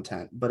gainer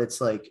content, but it's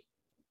like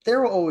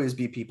there will always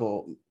be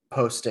people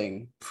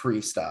posting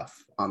free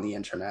stuff on the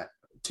internet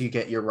to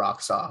get your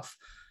rocks off.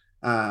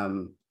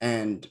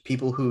 And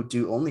people who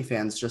do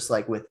OnlyFans, just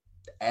like with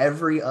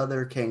every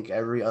other kink,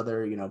 every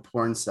other,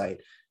 porn site,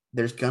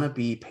 there's going to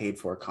be paid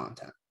for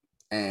content.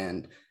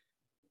 And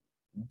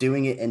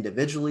doing it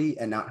individually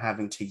and not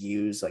having to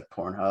use like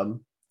Pornhub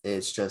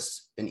is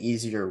just an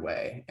easier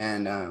way.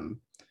 And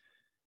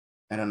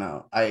I don't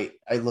know. I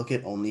look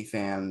at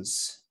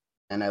OnlyFans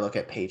and I look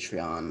at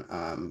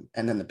Patreon,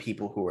 and then the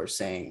people who are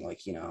saying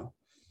like,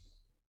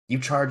 you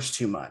charge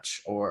too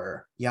much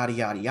or yada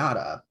yada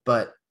yada,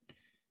 but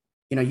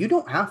you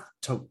don't have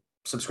to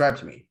subscribe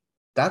to me.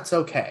 That's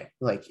okay.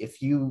 Like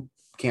if you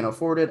can't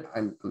afford it,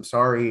 I'm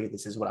sorry.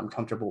 This is what I'm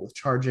comfortable with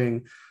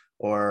charging,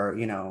 or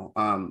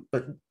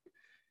but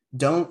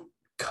don't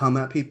come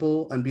at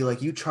people and be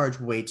like, you charge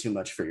way too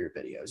much for your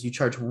videos. You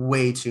charge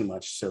way too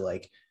much to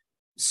like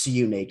see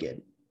you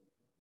naked.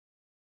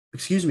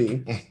 Excuse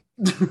me.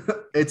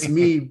 It's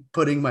me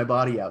putting my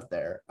body out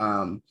there.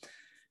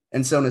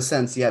 And so in a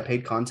sense, yeah,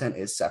 paid content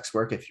is sex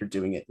work if you're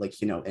doing it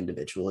like,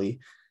 individually.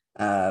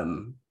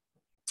 Um,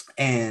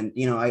 and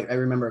I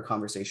remember a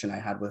conversation I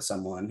had with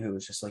someone who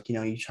was just like,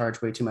 you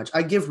charge way too much.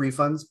 I give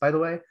refunds, by the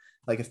way.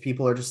 Like if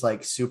people are just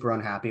like super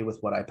unhappy with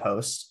what I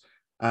post,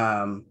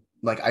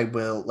 like I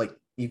will, like,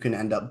 you can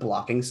end up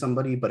blocking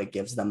somebody, but it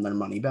gives them their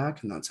money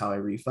back, and that's how I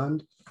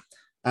refund.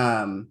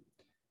 Um,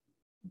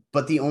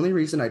 but the only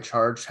reason I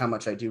charge how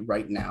much I do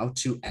right now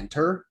to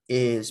enter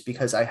is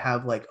because I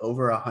have like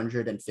over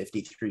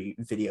 153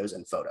 videos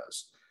and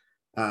photos.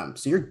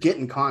 So you're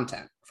getting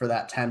content for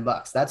that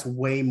 $10. That's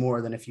way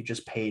more than if you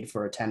just paid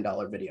for a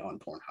 $10 video on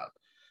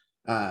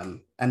Pornhub.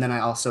 And then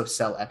I also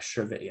sell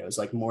extra videos,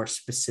 like more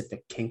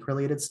specific kink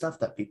related stuff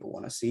that people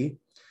want to see.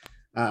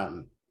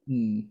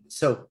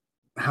 So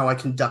how I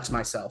conduct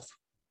myself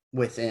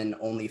within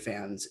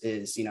OnlyFans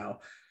is,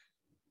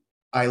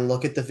 I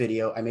look at the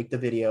video, I make the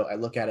video, I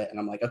look at it, and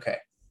I'm like, okay,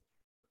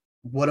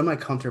 what am I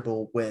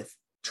comfortable with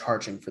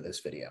charging for this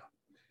video?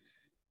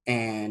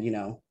 And,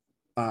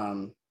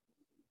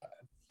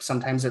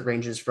 sometimes it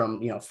ranges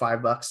from,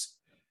 $5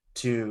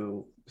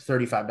 to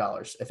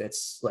 $35 if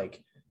it's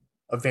like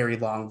a very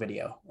long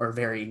video or a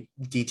very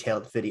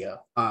detailed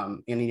video.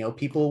 And,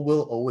 people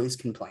will always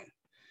complain.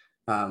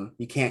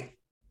 You can't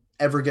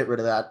ever get rid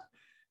of that.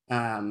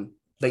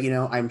 But,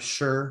 I'm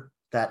sure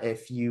that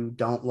if you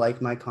don't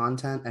like my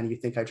content and you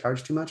think I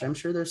charge too much, I'm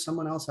sure there's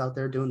someone else out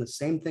there doing the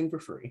same thing for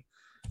free.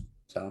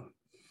 So,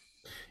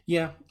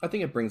 yeah, I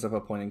think it brings up a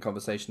point in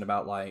conversation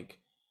about like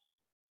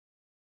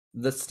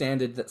the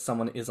standard that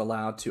someone is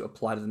allowed to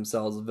apply to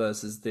themselves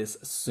versus this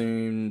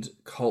assumed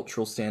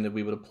cultural standard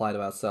we would apply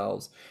to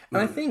ourselves.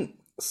 And I think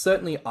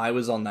certainly I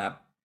was on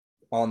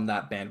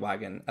that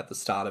bandwagon at the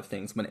start of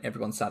things when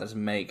everyone started to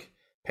make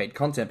paid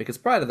content, because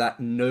prior to that,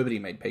 nobody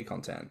made paid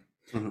content.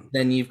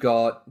 Then you've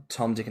got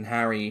Tom, Dick, and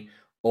Harry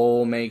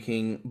all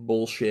making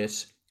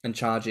bullshit and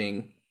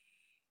charging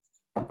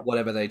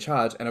whatever they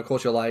charge. And of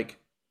course you're like,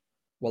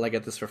 well, I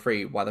get this for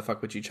free. Why the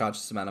fuck would you charge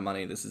this amount of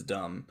money? This is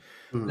dumb.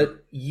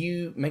 But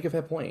you make a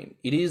fair point.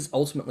 It is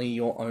ultimately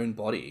your own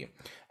body.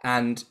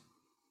 And,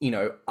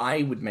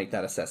 I would make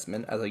that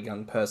assessment as a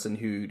young person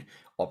who'd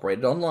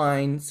operated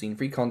online, seen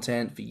free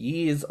content for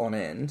years on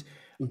end.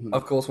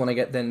 Of course, when I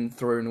get then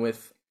thrown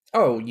with,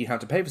 oh, you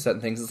have to pay for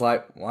certain things, it's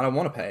like, well, I don't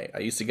want to pay. I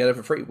used to get it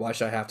for free. Why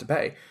should I have to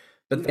pay?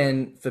 But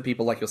then for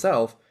people like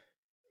yourself,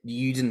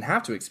 you didn't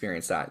have to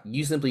experience that.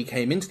 You simply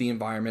came into the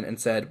environment and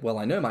said, well,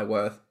 I know my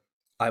worth.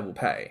 I will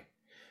pay.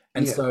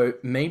 And so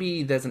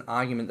maybe there's an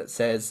argument that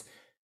says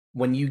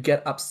when you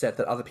get upset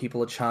that other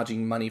people are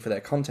charging money for their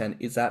content,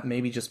 is that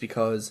maybe just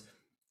because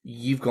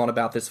you've gone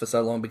about this for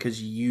so long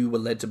because you were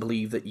led to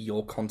believe that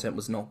your content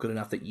was not good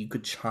enough that you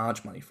could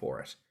charge money for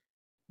it?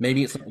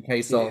 Maybe it's not a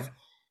case of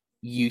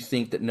you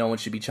think that no one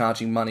should be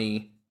charging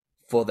money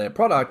for their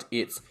product.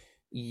 It's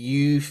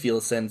you feel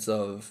a sense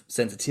of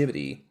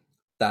sensitivity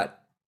that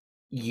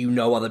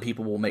other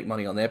people will make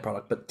money on their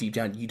product, but deep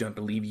down you don't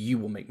believe you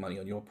will make money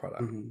on your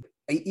product.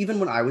 Even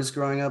when I was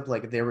growing up,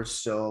 like there was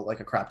still like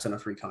a crap ton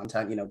of free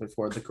content,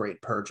 before the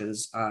great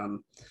purges.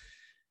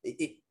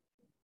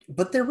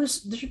 But there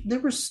was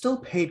still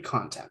paid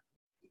content.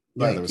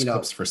 Like, there was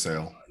clips for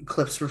sale.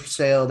 Clips for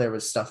sale. There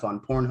was stuff on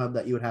Pornhub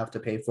that you would have to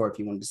pay for if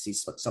you wanted to see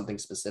something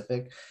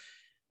specific.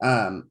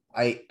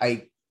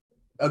 I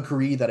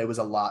agree that it was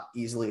a lot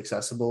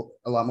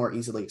more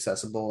easily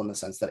accessible in the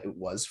sense that it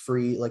was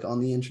free, like on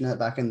the internet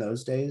back in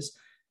those days.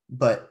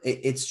 But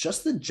it's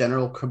just the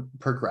general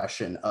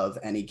progression of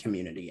any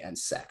community and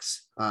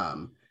sex.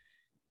 Like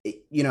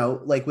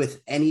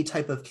with any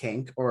type of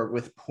kink or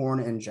with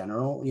porn in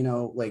general,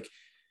 like,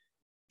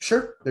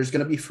 sure, there's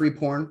going to be free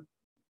porn.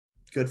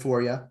 Good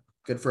for you,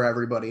 good for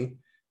everybody.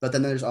 But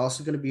then there's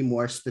also going to be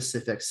more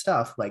specific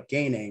stuff like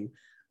gaining,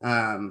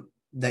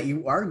 that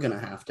you are going to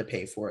have to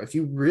pay for if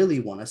you really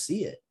want to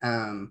see it.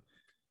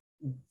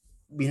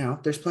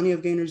 There's plenty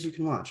of gainers you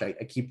can watch. I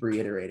keep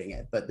reiterating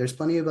it, but there's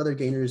plenty of other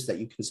gainers that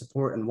you can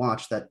support and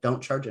watch that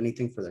don't charge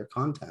anything for their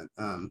content.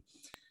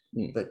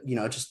 But,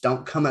 just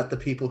don't come at the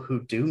people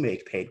who do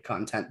make paid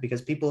content,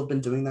 because people have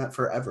been doing that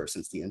forever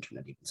since the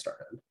internet even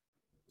started.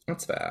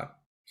 That's fair.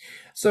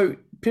 So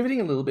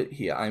pivoting a little bit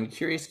here, I'm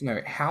curious to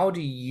know, how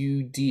do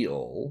you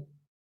deal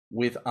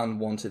with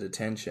unwanted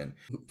attention?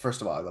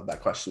 First of all, I love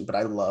that question, but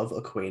I love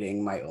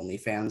equating my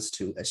OnlyFans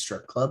to a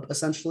strip club,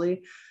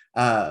 essentially.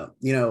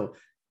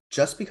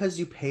 Just because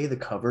you pay the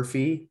cover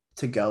fee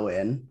to go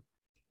in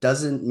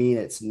doesn't mean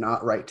it's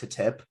not right to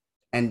tip.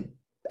 And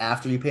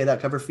after you pay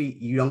that cover fee,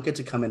 you don't get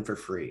to come in for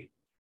free,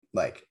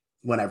 like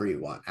whenever you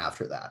want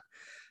after that.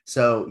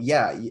 So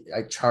yeah,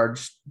 I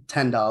charge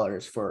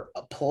 $10 for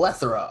a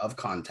plethora of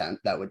content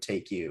that would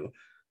take you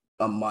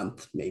a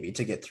month maybe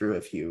to get through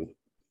if you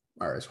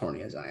are as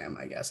horny as I am,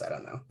 I guess. I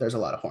don't know. There's a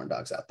lot of horn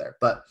dogs out there,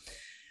 but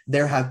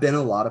there have been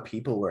a lot of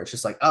people where it's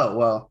just like, oh,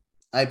 well,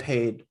 I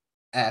paid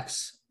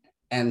X,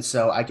 and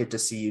so I get to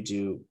see you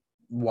do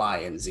Y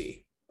and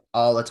Z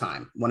all the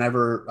time.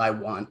 Whenever I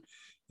want,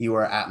 you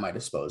are at my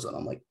disposal. And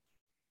I'm like,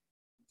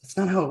 that's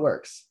not how it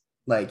works.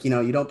 Like, you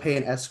know, you don't pay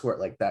an escort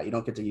like that. You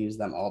don't get to use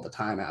them all the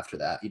time after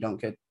that. You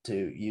don't get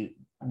to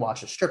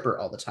watch a stripper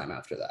all the time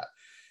after that.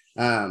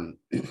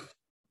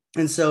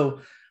 And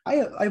so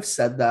I've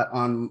said that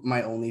on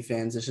my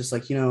OnlyFans. It's just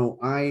like, you know,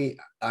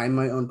 I'm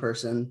my own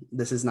person.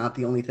 This is not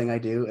the only thing I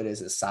do. It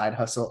is a side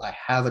hustle. I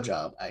have a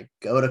job. I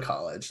go to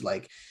college.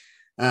 Like,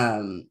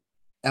 um,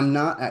 I'm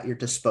not at your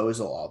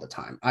disposal all the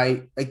time.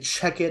 I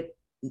check it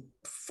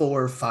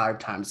 4 or 5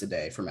 times a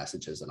day for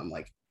messages, and I'm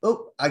like,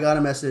 oh, I got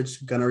a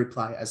message, gonna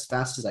reply as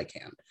fast as I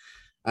can.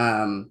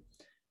 Um,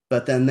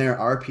 but then there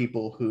are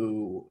people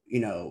who,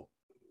 you know,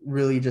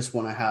 really just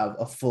want to have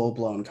a full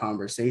blown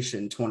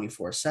conversation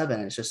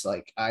 24/7. It's just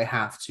like I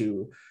have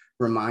to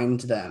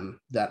remind them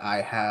that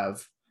I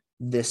have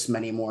this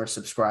many more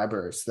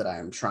subscribers that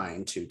I'm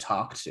trying to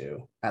talk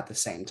to at the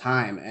same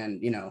time.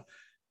 And, you know,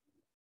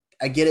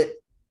 I get it,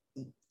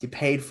 you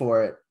paid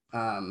for it,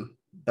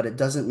 but it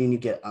doesn't mean you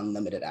get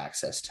unlimited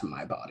access to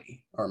my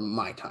body or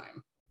my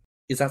time.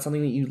 Is that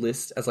something that you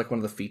list as like one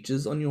of the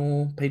features on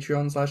your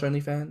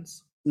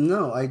Patreon/OnlyFans?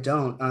 No, I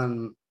don't.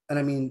 And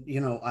I mean,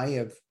 you know,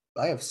 I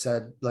have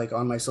said, like,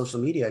 on my social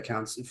media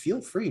accounts,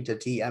 feel free to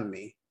DM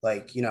me.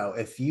 Like, you know,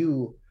 if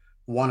you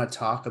want to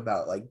talk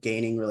about like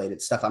gaining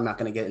related stuff, I'm not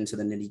going to get into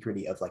the nitty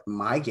gritty of like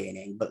my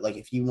gaining, but like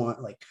if you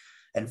want like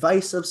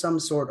advice of some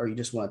sort, or you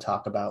just want to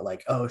talk about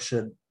like, oh,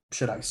 should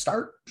I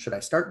start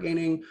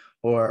gaining,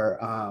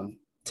 or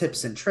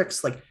tips and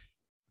tricks, like,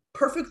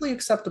 perfectly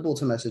acceptable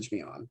to message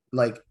me on.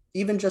 Like,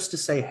 even just to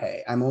say,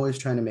 hey, I'm always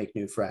trying to make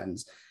new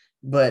friends.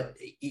 But,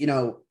 you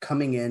know,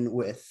 coming in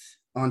with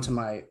onto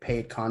my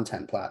paid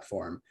content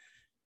platform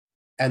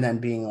and then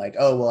being like,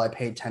 oh, well, I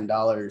paid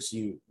 $10,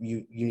 you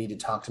need to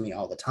talk to me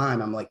all the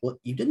time. I'm like, well,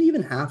 you didn't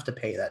even have to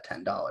pay that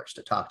 $10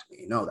 to talk to me,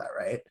 you know that,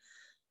 right?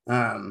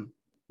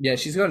 Yeah,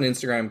 she's got an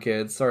Instagram,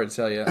 kid. Sorry to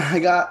tell you. I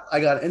got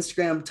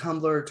Instagram,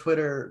 Tumblr,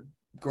 Twitter,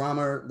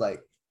 Grommer.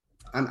 Like,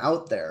 I'm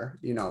out there,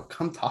 you know,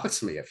 come talk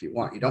to me if you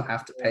want. You don't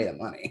have to pay the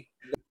money.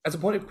 As a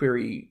point of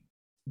query,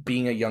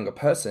 being a younger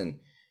person,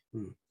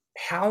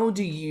 how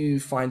do you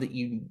find that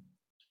you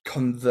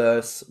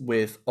converse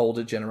with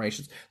older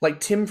generations? Like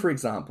Tim, for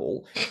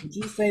example, would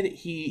you say that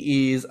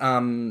he is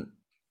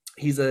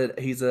he's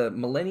a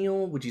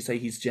millennial? Would you say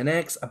he's Gen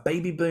X, a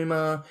baby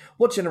boomer?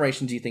 What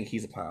generation do you think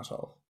he's a part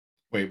of?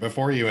 Wait,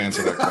 before you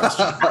answer that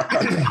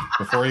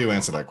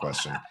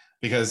question,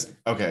 because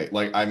okay,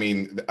 like, I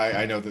mean,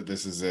 I know that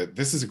this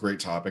is a great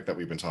topic that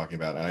we've been talking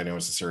about, and I know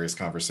it's a serious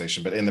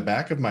conversation, but in the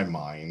back of my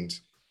mind,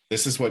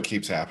 this is what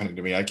keeps happening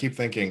to me. I keep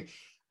thinking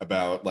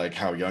about like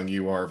how young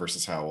you are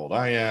versus how old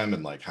I am,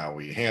 and like how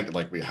we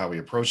how we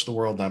approach the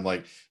world. And I'm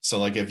like, so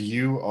like if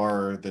you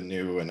are the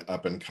new and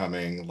up and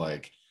coming,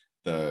 like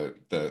the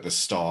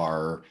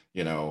star,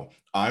 you know,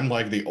 I'm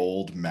like the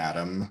old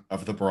madam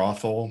of the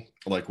brothel,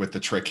 like with the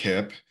trick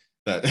hip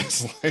that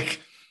is like,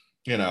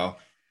 you know,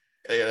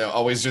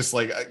 always just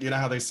like, you know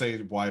how they say,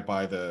 why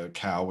buy the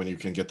cow when you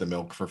can get the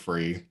milk for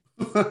free?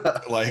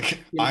 Like,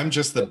 I'm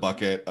just the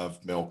bucket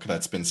of milk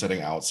that's been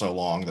sitting out so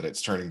long that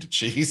it's turning to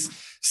cheese.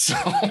 So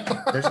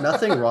there's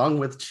nothing wrong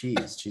with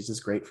cheese. Cheese is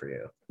great for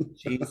you.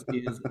 Cheese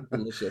is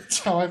delicious.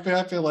 So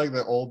I feel like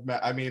the old man.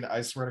 I mean,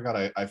 I swear to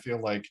God, I feel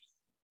like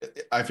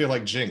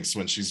Jinx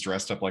when she's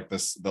dressed up like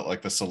this,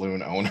 like the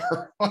saloon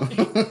owner.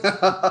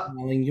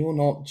 Darling, you're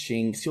not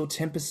Jinx. You're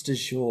Tempest de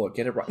Jour.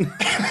 Get it right.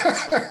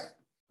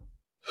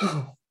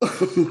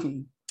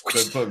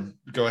 But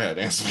go ahead,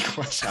 answer the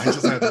question. I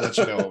just had to let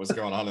you know what was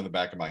going on in the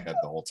back of my head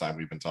the whole time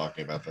we've been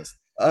talking about this.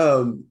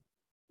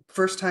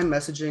 First time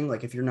messaging,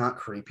 like, if you're not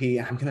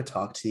creepy, I'm gonna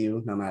talk to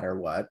you no matter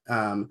what.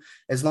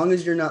 As long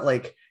as you're not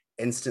like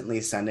instantly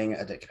sending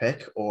a dick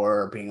pic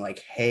or being like,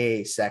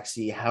 hey,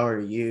 sexy, how are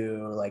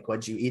you? Like,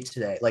 what'd you eat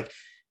today? Like,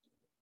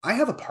 I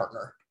have a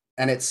partner,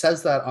 and it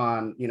says that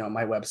on, you know,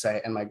 my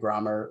website and my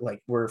Grommer.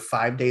 Like, we're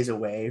 5 days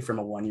away from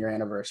a 1-year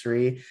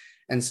anniversary.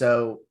 And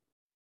so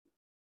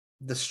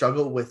the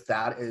struggle with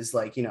that is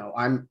like, you know,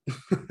 I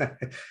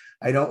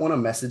don't want to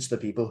message the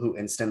people who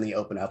instantly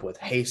open up with,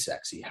 hey,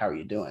 sexy, how are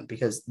you doing?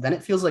 Because then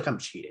it feels like I'm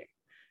cheating.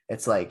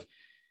 It's like,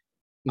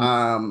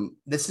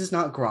 this is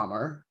not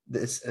Grommer.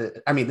 This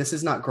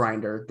is not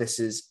Grindr. This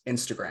is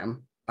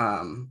Instagram.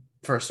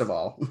 First of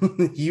all,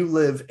 you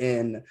live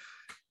in,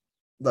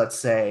 let's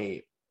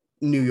say,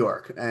 New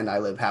York, and I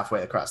live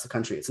halfway across the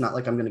country. It's not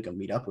like I'm going to go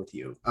meet up with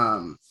you.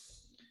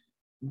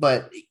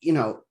 But, you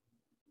know,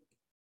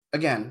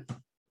 again,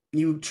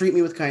 you treat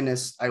me with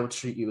kindness, I will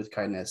treat you with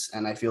kindness.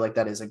 And I feel like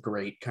that is a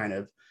great kind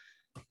of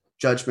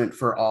judgment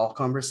for all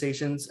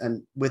conversations.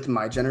 And with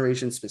my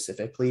generation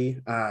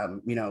specifically, gay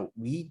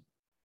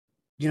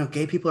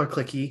people are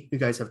cliquey. You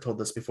guys have told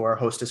this before.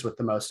 Hostess with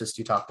the mostest,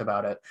 you talked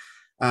about it.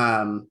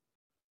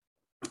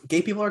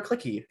 Gay people are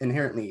cliquey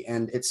inherently,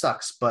 and it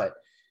sucks. But,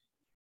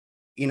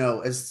 you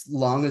know, as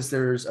long as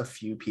there's a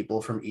few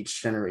people from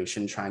each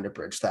generation trying to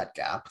bridge that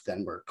gap,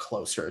 then we're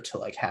closer to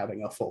like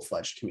having a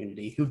full-fledged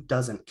community who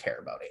doesn't care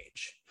about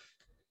age.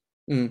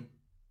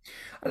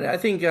 I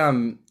think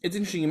it's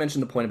interesting you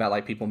mentioned the point about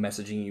like people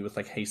messaging you with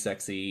like, hey,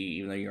 sexy,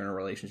 even though you're in a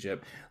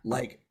relationship.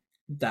 Like,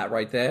 that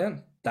right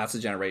there, that's a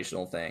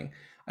generational thing.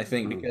 I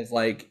think, Mm. because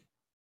like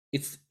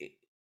it's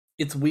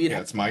it's weird. Yeah,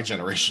 it's my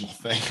generational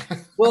thing.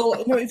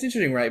 Well, no, it's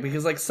interesting, right?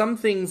 Because like some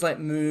things like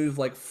move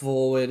like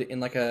forward in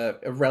like a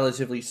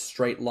relatively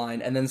straight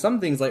line, and then some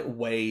things like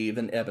wave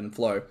and ebb and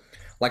flow.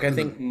 Like I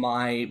think Mhm.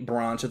 my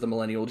branch of the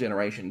millennial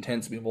generation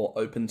tends to be more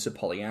open to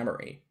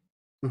polyamory.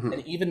 And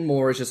Mhm. even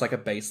more is just like a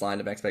baseline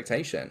of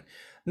expectation.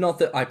 Not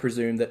that I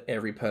presume that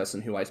every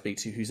person who I speak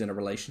to who's in a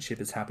relationship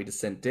is happy to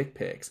send dick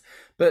pics,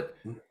 but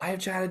I have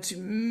chatted to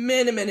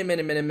many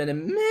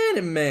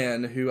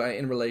men who are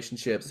in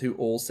relationships who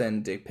all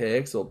send dick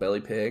pics or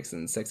belly pics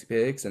and sexy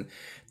pics, and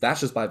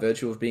that's just by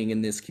virtue of being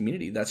in this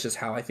community. That's just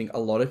how I think a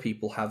lot of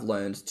people have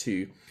learned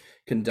to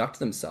conduct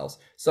themselves.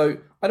 So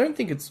I don't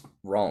think it's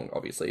wrong,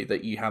 obviously,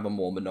 that you have a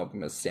more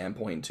monogamous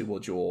standpoint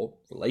towards your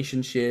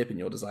relationship and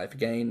your desire for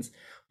gains.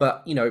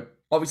 But,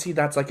 obviously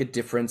that's like a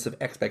difference of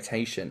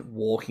expectation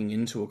walking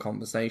into a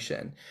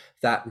conversation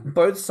that Mhm.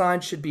 both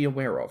sides should be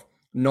aware of.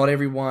 Not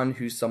everyone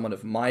who's someone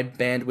of my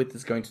bandwidth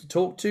is going to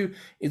talk to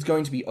is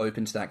going to be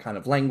open to that kind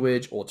of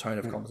language or tone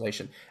of Yeah.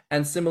 conversation.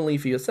 And similarly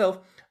for yourself,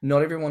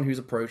 not everyone who's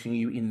approaching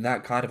you in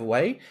that kind of a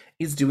way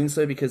is doing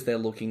so because they're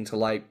looking to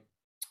like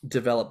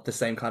develop the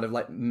same kind of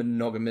like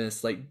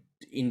monogamous, like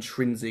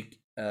intrinsic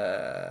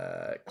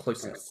Right.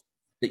 closeness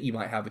that you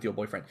might have with your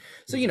boyfriend.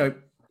 So, Mhm.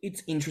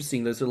 it's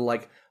interesting those sort of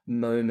like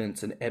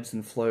moments and ebbs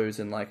and flows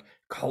and like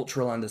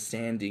cultural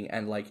understanding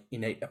and like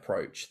innate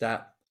approach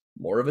that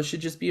more of us should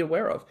just be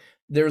aware of.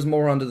 There is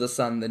more under the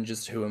sun than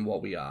just who and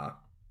what we are.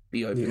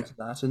 Be open Yeah. to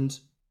that and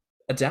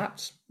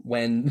adapt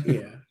when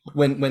Yeah.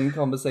 when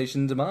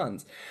conversation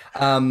demands.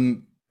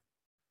 Um,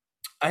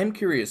 I'm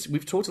curious.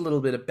 We've talked a little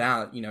bit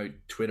about,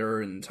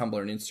 Twitter and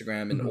Tumblr and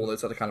Instagram and all Mhm.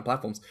 those other kind of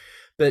platforms.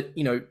 But,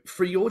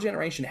 for your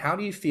generation, how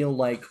do you feel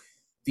like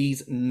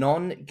these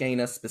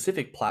non-gainer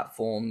specific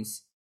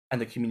platforms and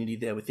the community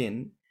there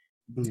within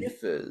Mhm.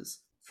 differs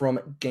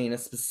from gainer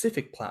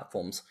specific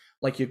platforms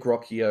like your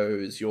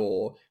Grokkios,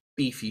 your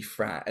Beefy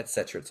Frat,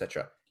 etc.,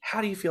 etc.?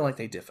 How do you feel like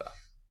they differ?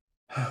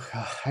 Oh,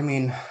 God. I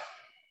mean,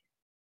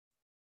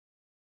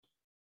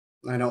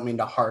 I don't mean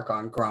to hark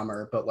on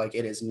grammar, but like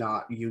it is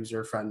not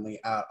user friendly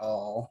at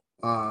all.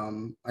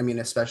 I mean,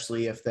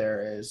 especially if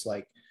there is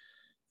like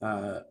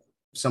uh,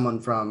 someone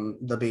from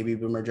the baby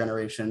boomer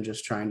generation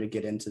just trying to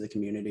get into the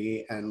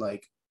community and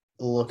like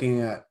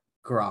looking at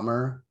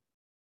grammar,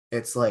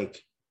 it's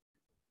like,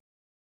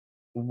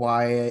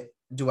 why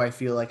do I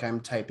feel like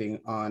I'm typing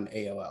on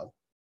AOL?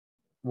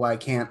 Why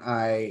can't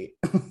I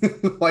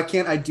why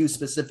can't I do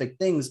specific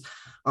things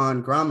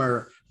on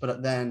grammar,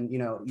 but then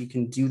you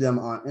can do them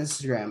on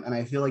Instagram? And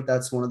I feel like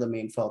that's one of the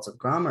main faults of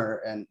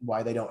grammar and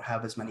why they don't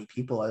have as many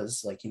people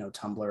as like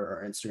Tumblr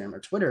or Instagram or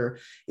Twitter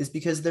is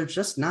because they're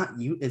just not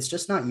it's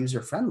just not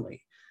user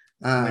friendly.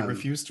 And they um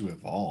refuse to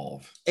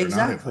evolve. They're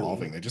not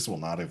evolving. exactly. They just will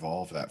not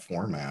evolve that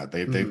format.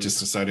 They've Mhm. just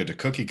decided to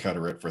cookie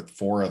cutter it for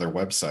four other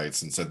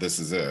websites and said this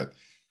is it.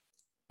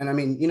 And I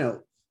mean,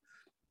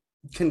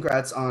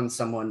 congrats on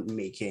someone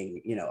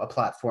making a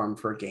platform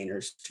for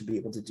gainers to be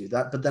able to do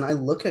that, but then I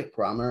look at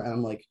grammar and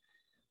I'm like,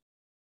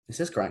 is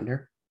this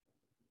Grinder?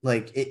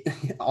 Like it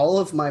all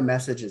of my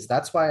messages,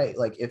 that's why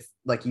like if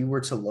like you were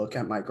to look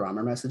at my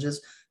grammar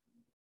messages,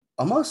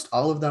 almost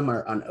all of them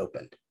are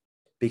unopened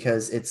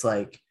because it's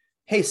like,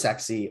 hey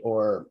sexy,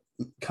 or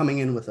coming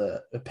in with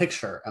a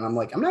picture, and I'm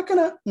like, I'm not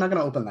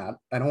gonna open that.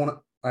 I don't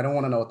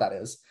want to know what that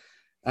is.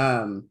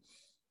 um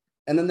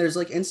and then there's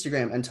like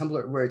Instagram and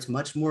Tumblr where it's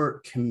much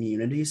more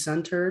community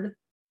centered.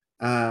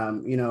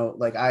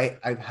 Like I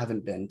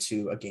haven't been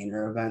to a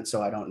gainer event,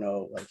 so I don't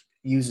know like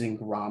using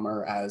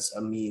grammar as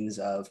a means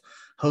of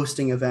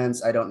hosting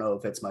events. I don't know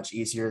if it's much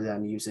easier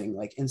than using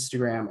like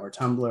Instagram or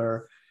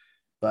Tumblr,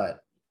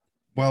 but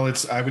Well,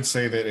 it's I would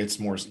say that it's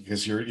more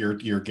because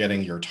you're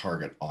getting your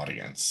target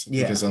audience.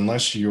 yeah. Because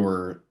unless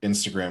your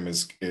Instagram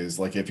is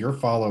like if your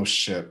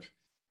followership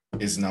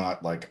is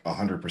not like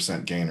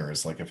 100%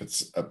 gainers, like if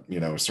it's a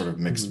sort of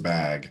mixed Mhm.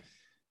 bag,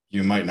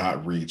 you might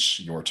not reach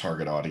your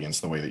target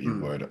audience the way that you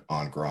Mm, would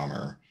on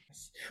Grommer.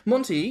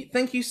 Monty,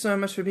 thank you so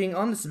much for being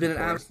on. This has been of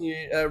an course.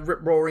 absolute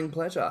rip-roaring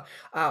pleasure.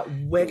 Where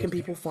can Thank you.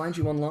 people find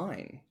you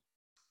online?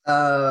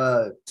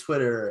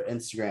 Twitter,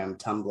 Instagram,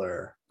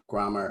 Tumblr,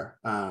 grammar.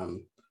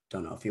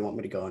 Don't know if you want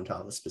me to go into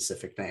all the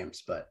specific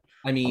names, but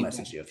I I'll mean,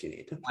 message you if you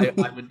need.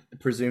 I would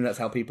presume that's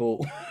how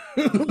people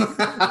would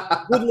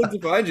look to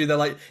find you. They're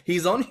like,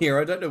 he's on here.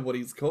 I don't know what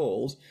he's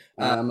called.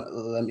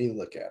 Let me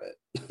look at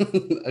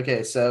it.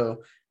 Okay,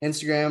 so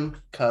Instagram,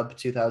 Cub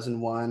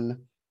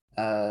 2001.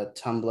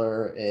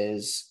 Tumblr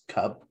is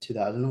Cub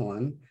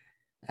 2001.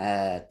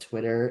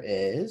 Twitter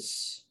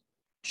is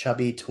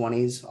Chubby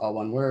 20s, all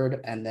one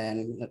word. And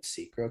then let's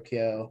see,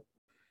 Grokio.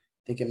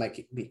 I think it might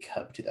be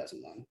Cub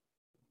 2001.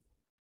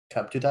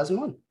 Cub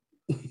 2001.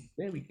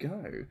 There we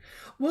go.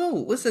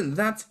 Well, listen,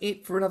 that's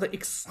it for another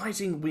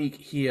exciting week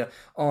here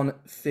on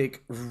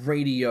Thick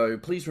Radio.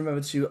 Please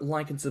remember to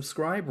like and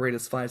subscribe, rate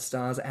us 5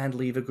 stars, and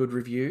leave a good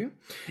review.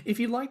 If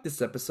you like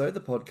this episode, the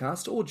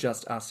podcast, or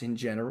just us in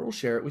general,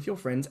 share it with your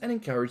friends and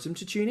encourage them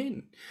to tune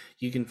in.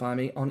 You can find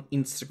me on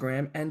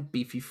Instagram and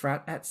Beefy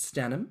Frat at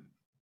Stanham.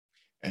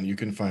 And you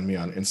can find me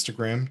on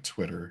Instagram,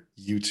 Twitter,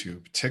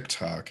 YouTube,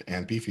 TikTok,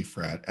 and Beefy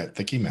Frat at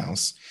Thicky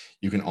Mouse.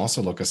 You can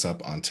also look us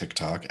up on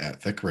TikTok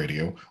at Thick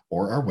Radio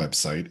or our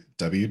website,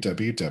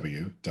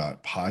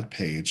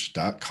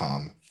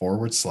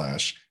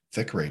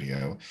 www.podpage.com/Thick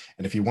Radio.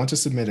 And if you want to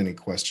submit any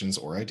questions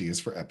or ideas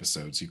for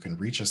episodes, you can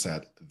reach us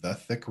at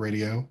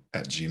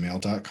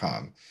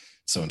thethickradio@gmail.com.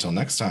 So until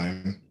next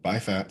time, bye,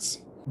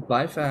 Fats.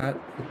 Bye,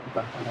 Fat.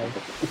 Bye.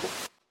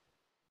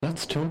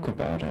 Let's talk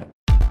about it.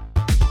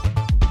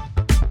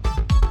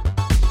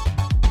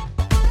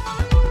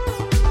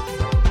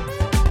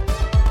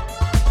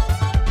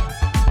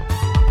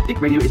 Thick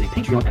Radio is a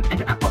Patreon and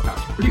Enter app podcast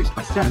produced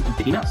by Stan and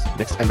Thicky Mouse.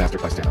 Mixed and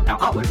mastered by Stan. Our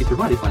artwork is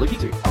provided by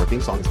Lokitsu. Our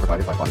theme song is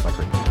provided by Spotify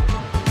Cream.